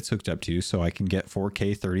TV that it's hooked up to, so I can get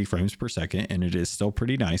 4K 30 frames per second, and it is still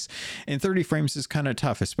pretty nice. And 30 frames is kind of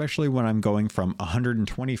tough, especially when I'm going from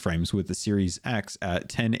 120 frames with the Series X at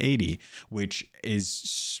 1080, which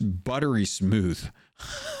is buttery smooth.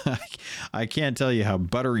 I can't tell you how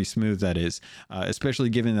buttery smooth that is, especially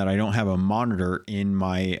given that I don't have a monitor in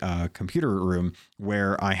my computer room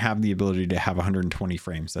where I have the ability to have 120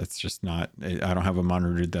 frames. That's just not, I don't have a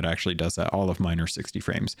monitor that actually does that. All of mine are 60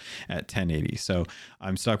 frames at 1080. So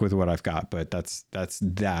I'm stuck with what I've got, but that's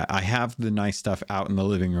that. I have the nice stuff out in the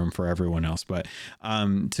living room for everyone else. But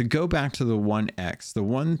to go back to the One X, the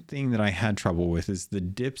one thing that I had trouble with is the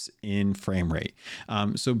dips in frame rate.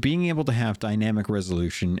 So being able to have dynamic resolution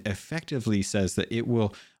effectively says that it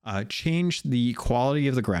will change the quality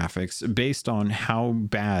of the graphics based on how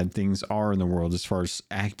bad things are in the world as far as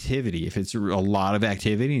activity. If it's a lot of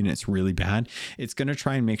activity and it's really bad, it's going to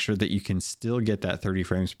try and make sure that you can still get that 30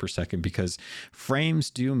 frames per second, because frames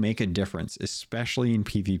do make a difference, especially in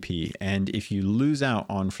PvP. And if you lose out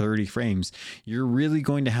on 30 frames, you're really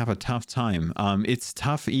going to have a tough time. It's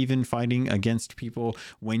tough even fighting against people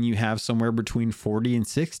when you have somewhere between 40 and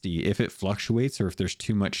 60. If it fluctuates or if there's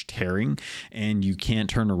too much tearing and you can't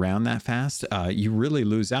turn around that fast, you really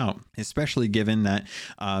lose out, especially given that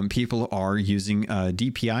people are using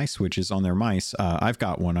DPI switches on their mice. I've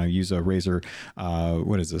got one. I use a Razer,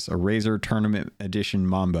 what is this? A Razer Tournament Edition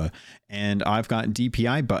Mamba. And I've got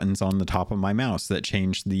DPI buttons on the top of my mouse that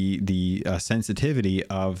change the sensitivity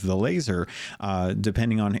of the laser,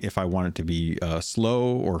 depending on if I want it to be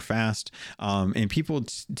slow or fast. And people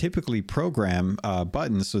typically program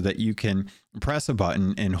buttons so that you can press a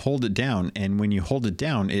button and hold it down, and when you hold it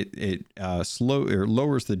down, it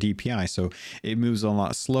lowers the DPI, so it moves a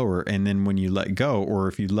lot slower. And then when you let go, or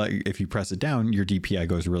if you press it down, your DPI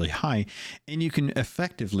goes really high, and you can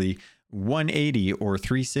effectively 180 or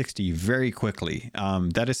 360 very quickly.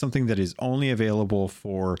 That is something that is only available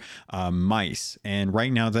for mice. And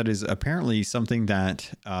right now that is apparently something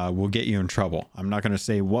that will get you in trouble. I'm not going to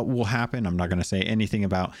say what will happen. I'm not going to say anything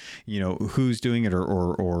about, who's doing it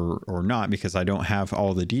or not, because I don't have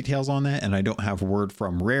all the details on that. And I don't have word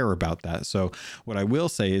from Rare about that. So what I will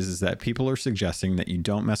say is that people are suggesting that you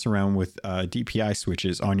don't mess around with DPI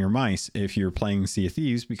switches on your mice if you're playing Sea of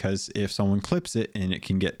Thieves, because if someone clips it and it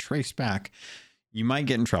can get traced back, you might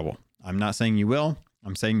get in trouble. I'm not saying you will.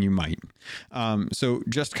 I'm saying you might. So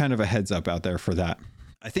just kind of a heads up out there for that.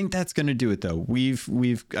 I think that's going to do it though.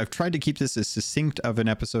 I've tried to keep this as succinct of an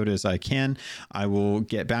episode as I can. I will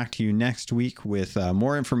get back to you next week with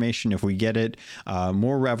more information if we get it,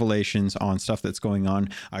 more revelations on stuff that's going on.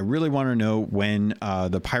 I really want to know when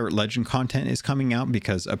the Pirate Legend content is coming out,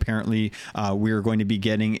 because apparently we're going to be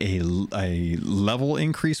getting a level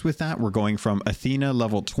increase with that. We're going from Athena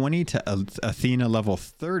level 20 to Athena level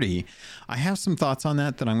 30. I have some thoughts on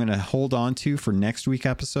that I'm going to hold on to for next week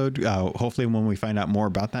episode. Hopefully when we find out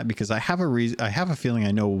more about that, because I have a feeling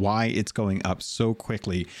I know why it's going up so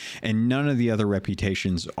quickly, and none of the other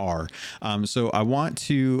reputations are. So I want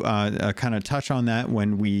to kind of touch on that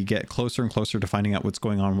when we get closer and closer to finding out what's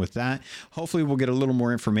going on with that. Hopefully we'll get a little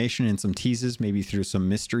more information and some teases, maybe through some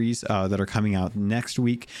mysteries that are coming out next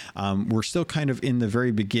week. We're still kind of in the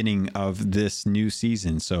very beginning of this new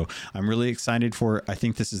season, so I'm really excited for it. I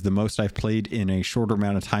think this is the most I've played in a shorter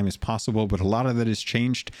amount of time as possible, but a lot of it has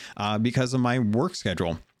changed because of my work schedule.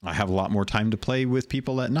 I have a lot more time to play with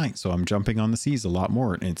people at night, so I'm jumping on the seas a lot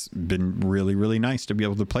more. It's been really, really nice to be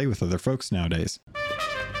able to play with other folks nowadays.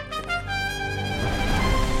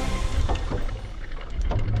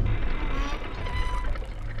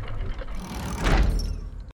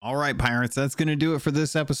 All right, pirates, that's going to do it for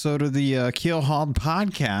this episode of the Keelhauled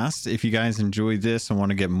podcast. If you guys enjoyed this and want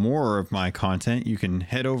to get more of my content, you can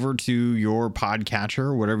head over to your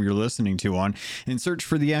podcatcher, whatever you're listening to on, and search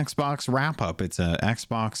for the Xbox Wrap Up. It's a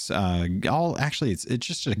Xbox, it's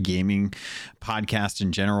just a gaming podcast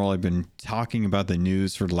in general. I've been talking about the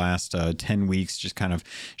news for the last 10 weeks, just kind of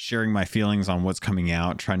sharing my feelings on what's coming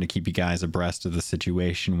out, trying to keep you guys abreast of the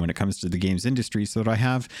situation when it comes to the games industry, so that I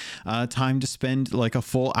have time to spend like a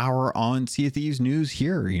full hour on Sea of Thieves news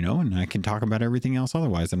here, and I can talk about everything else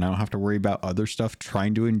otherwise, and I don't have to worry about other stuff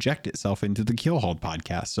trying to inject itself into the Keelhauled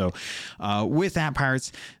podcast. So with that,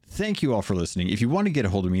 pirates, thank you all for listening. If you want to get a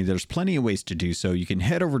hold of me, there's plenty of ways to do so. You can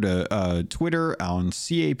head over to Twitter on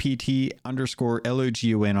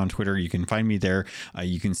CAPT_LOGON on Twitter. You can find me there.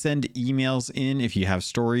 You can send emails in if you have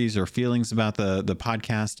stories or feelings about the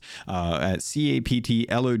podcast at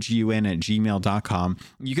CAPTLOGON@gmail.com.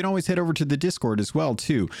 You can always head over to the Discord as well,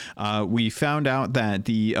 too. We found out that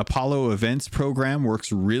the Apollo Events program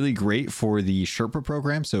works really great for the Sherpa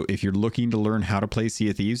program. So if you're looking to learn how to play Sea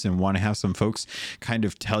of Thieves and want to have some folks kind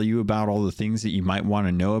of tell you about all the things that you might want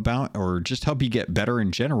to know about, or just help you get better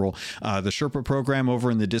in general, the Sherpa program over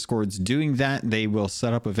in the Discord's doing that. They will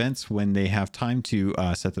set up events when they have time to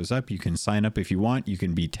set those up. You can sign up if you want. You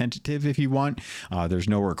can be tentative if you want. There's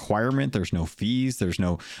no requirement. There's no fees. There's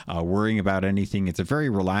no worrying about anything. It's a very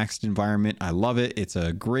relaxed environment. I love it. It's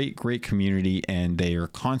a great community, and they are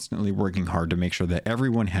constantly working hard to make sure that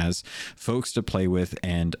everyone has folks to play with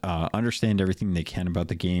and understand everything they can about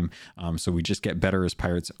the game. So we just get better as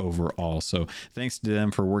pirates overall. So thanks to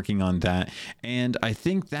them for working on that. And I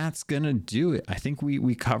think that's gonna do it. I think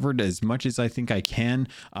we covered as much as I think I can.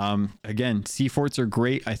 Again, sea forts are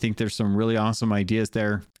great. I think there's some really awesome ideas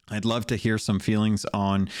there. I'd love to hear some feelings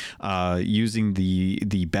on using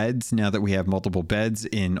the beds now that we have multiple beds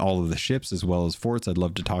in all of the ships as well as forts. I'd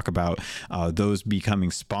love to talk about those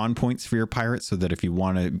becoming spawn points for your pirates, so that if you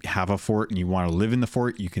want to have a fort and you want to live in the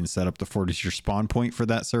fort, you can set up the fort as your spawn point for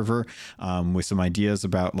that server, with some ideas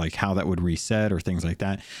about like how that would reset or things like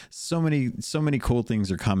that. So many cool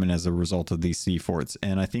things are coming as a result of these sea forts,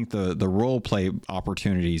 and I think the role play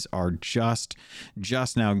opportunities are just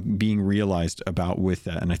now being realized about with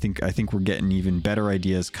that. And I think we're getting even better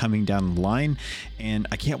ideas coming down the line, and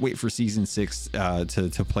I can't wait for season 6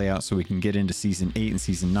 to play out, so we can get into season 8 and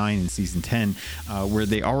season 9 and season 10, where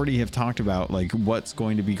they already have talked about like what's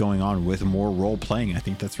going to be going on with more role playing. I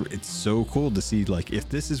think it's so cool to see, like, if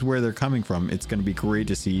this is where they're coming from, it's going to be great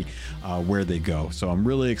to see where they go. So I'm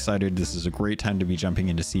really excited. This is a great time to be jumping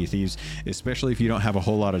into Sea of Thieves, especially if you don't have a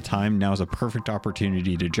whole lot of time. Now is a perfect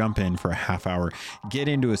opportunity to jump in for a half hour, get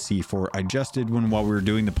into a sea fort. I just did one while we were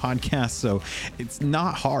doing the podcast, so it's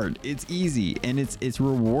not hard, it's easy, and it's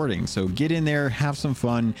rewarding. So get in there, have some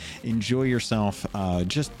fun, enjoy yourself,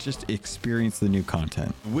 just experience the new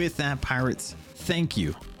content. With that, pirates, thank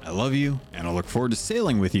you, I love you, and I look forward to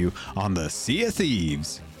sailing with you on the Sea of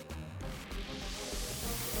Thieves.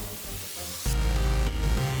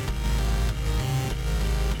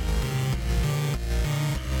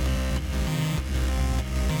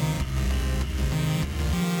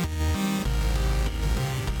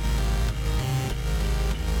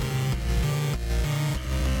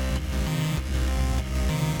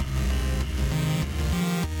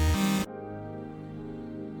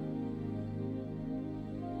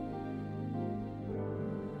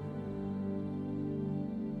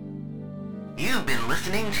 You've been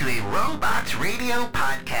listening to a Robots Radio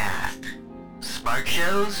podcast. Smart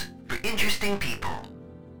shows for interesting people.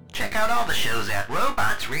 Check out all the shows at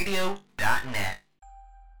robotsradio.net.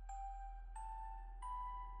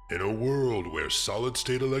 In a world where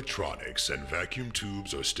solid-state electronics and vacuum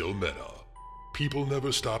tubes are still meta, people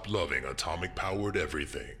never stop loving atomic-powered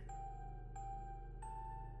everything.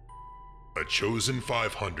 A chosen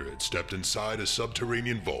 500 stepped inside a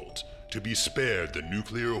subterranean vault to be spared the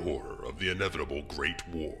nuclear horror of the inevitable Great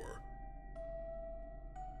War.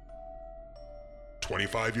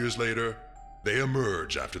 25 years later, they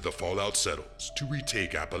emerge after the fallout settles to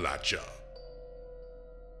retake Appalachia.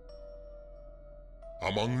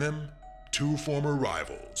 Among them, 2 former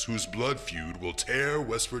rivals whose blood feud will tear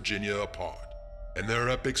West Virginia apart in their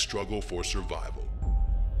epic struggle for survival.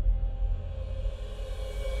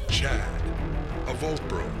 Chad, a vault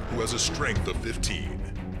bro who has a strength of 15,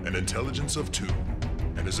 an intelligence of 2,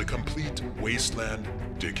 and is a complete wasteland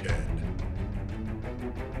dickhead.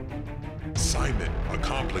 Simon, a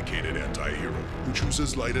complicated anti-hero who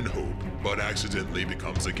chooses light and hope, but accidentally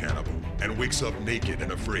becomes a cannibal and wakes up naked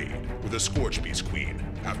and afraid with a Scorchbeast queen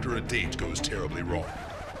after a date goes terribly wrong.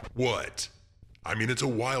 What? I mean, it's a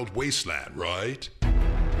wild wasteland, right?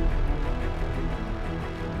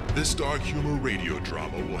 This dark humor radio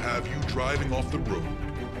drama will have you driving off the road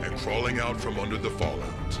and crawling out from under the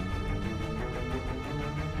fallout.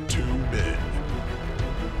 2 men,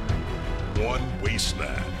 1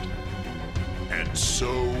 wasteland, and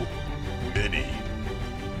so many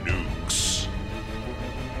nukes.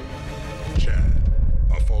 Chad,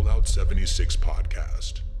 a Fallout 76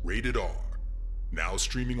 podcast, rated R, now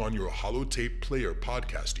streaming on your holotape player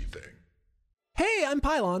podcasty thing. Hey, I'm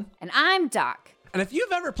Pylon. And I'm Doc. And if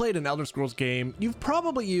you've ever played an Elder Scrolls game, you've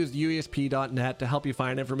probably used UESP.net to help you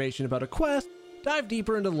find information about a quest, dive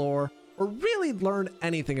deeper into lore, or really learn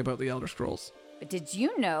anything about the Elder Scrolls. But did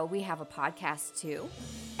you know we have a podcast too?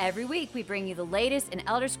 Every week we bring you the latest in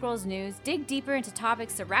Elder Scrolls news, dig deeper into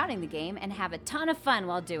topics surrounding the game, and have a ton of fun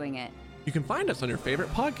while doing it. You can find us on your favorite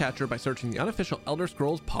podcatcher by searching the unofficial Elder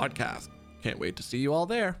Scrolls podcast. Can't wait to see you all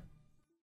there.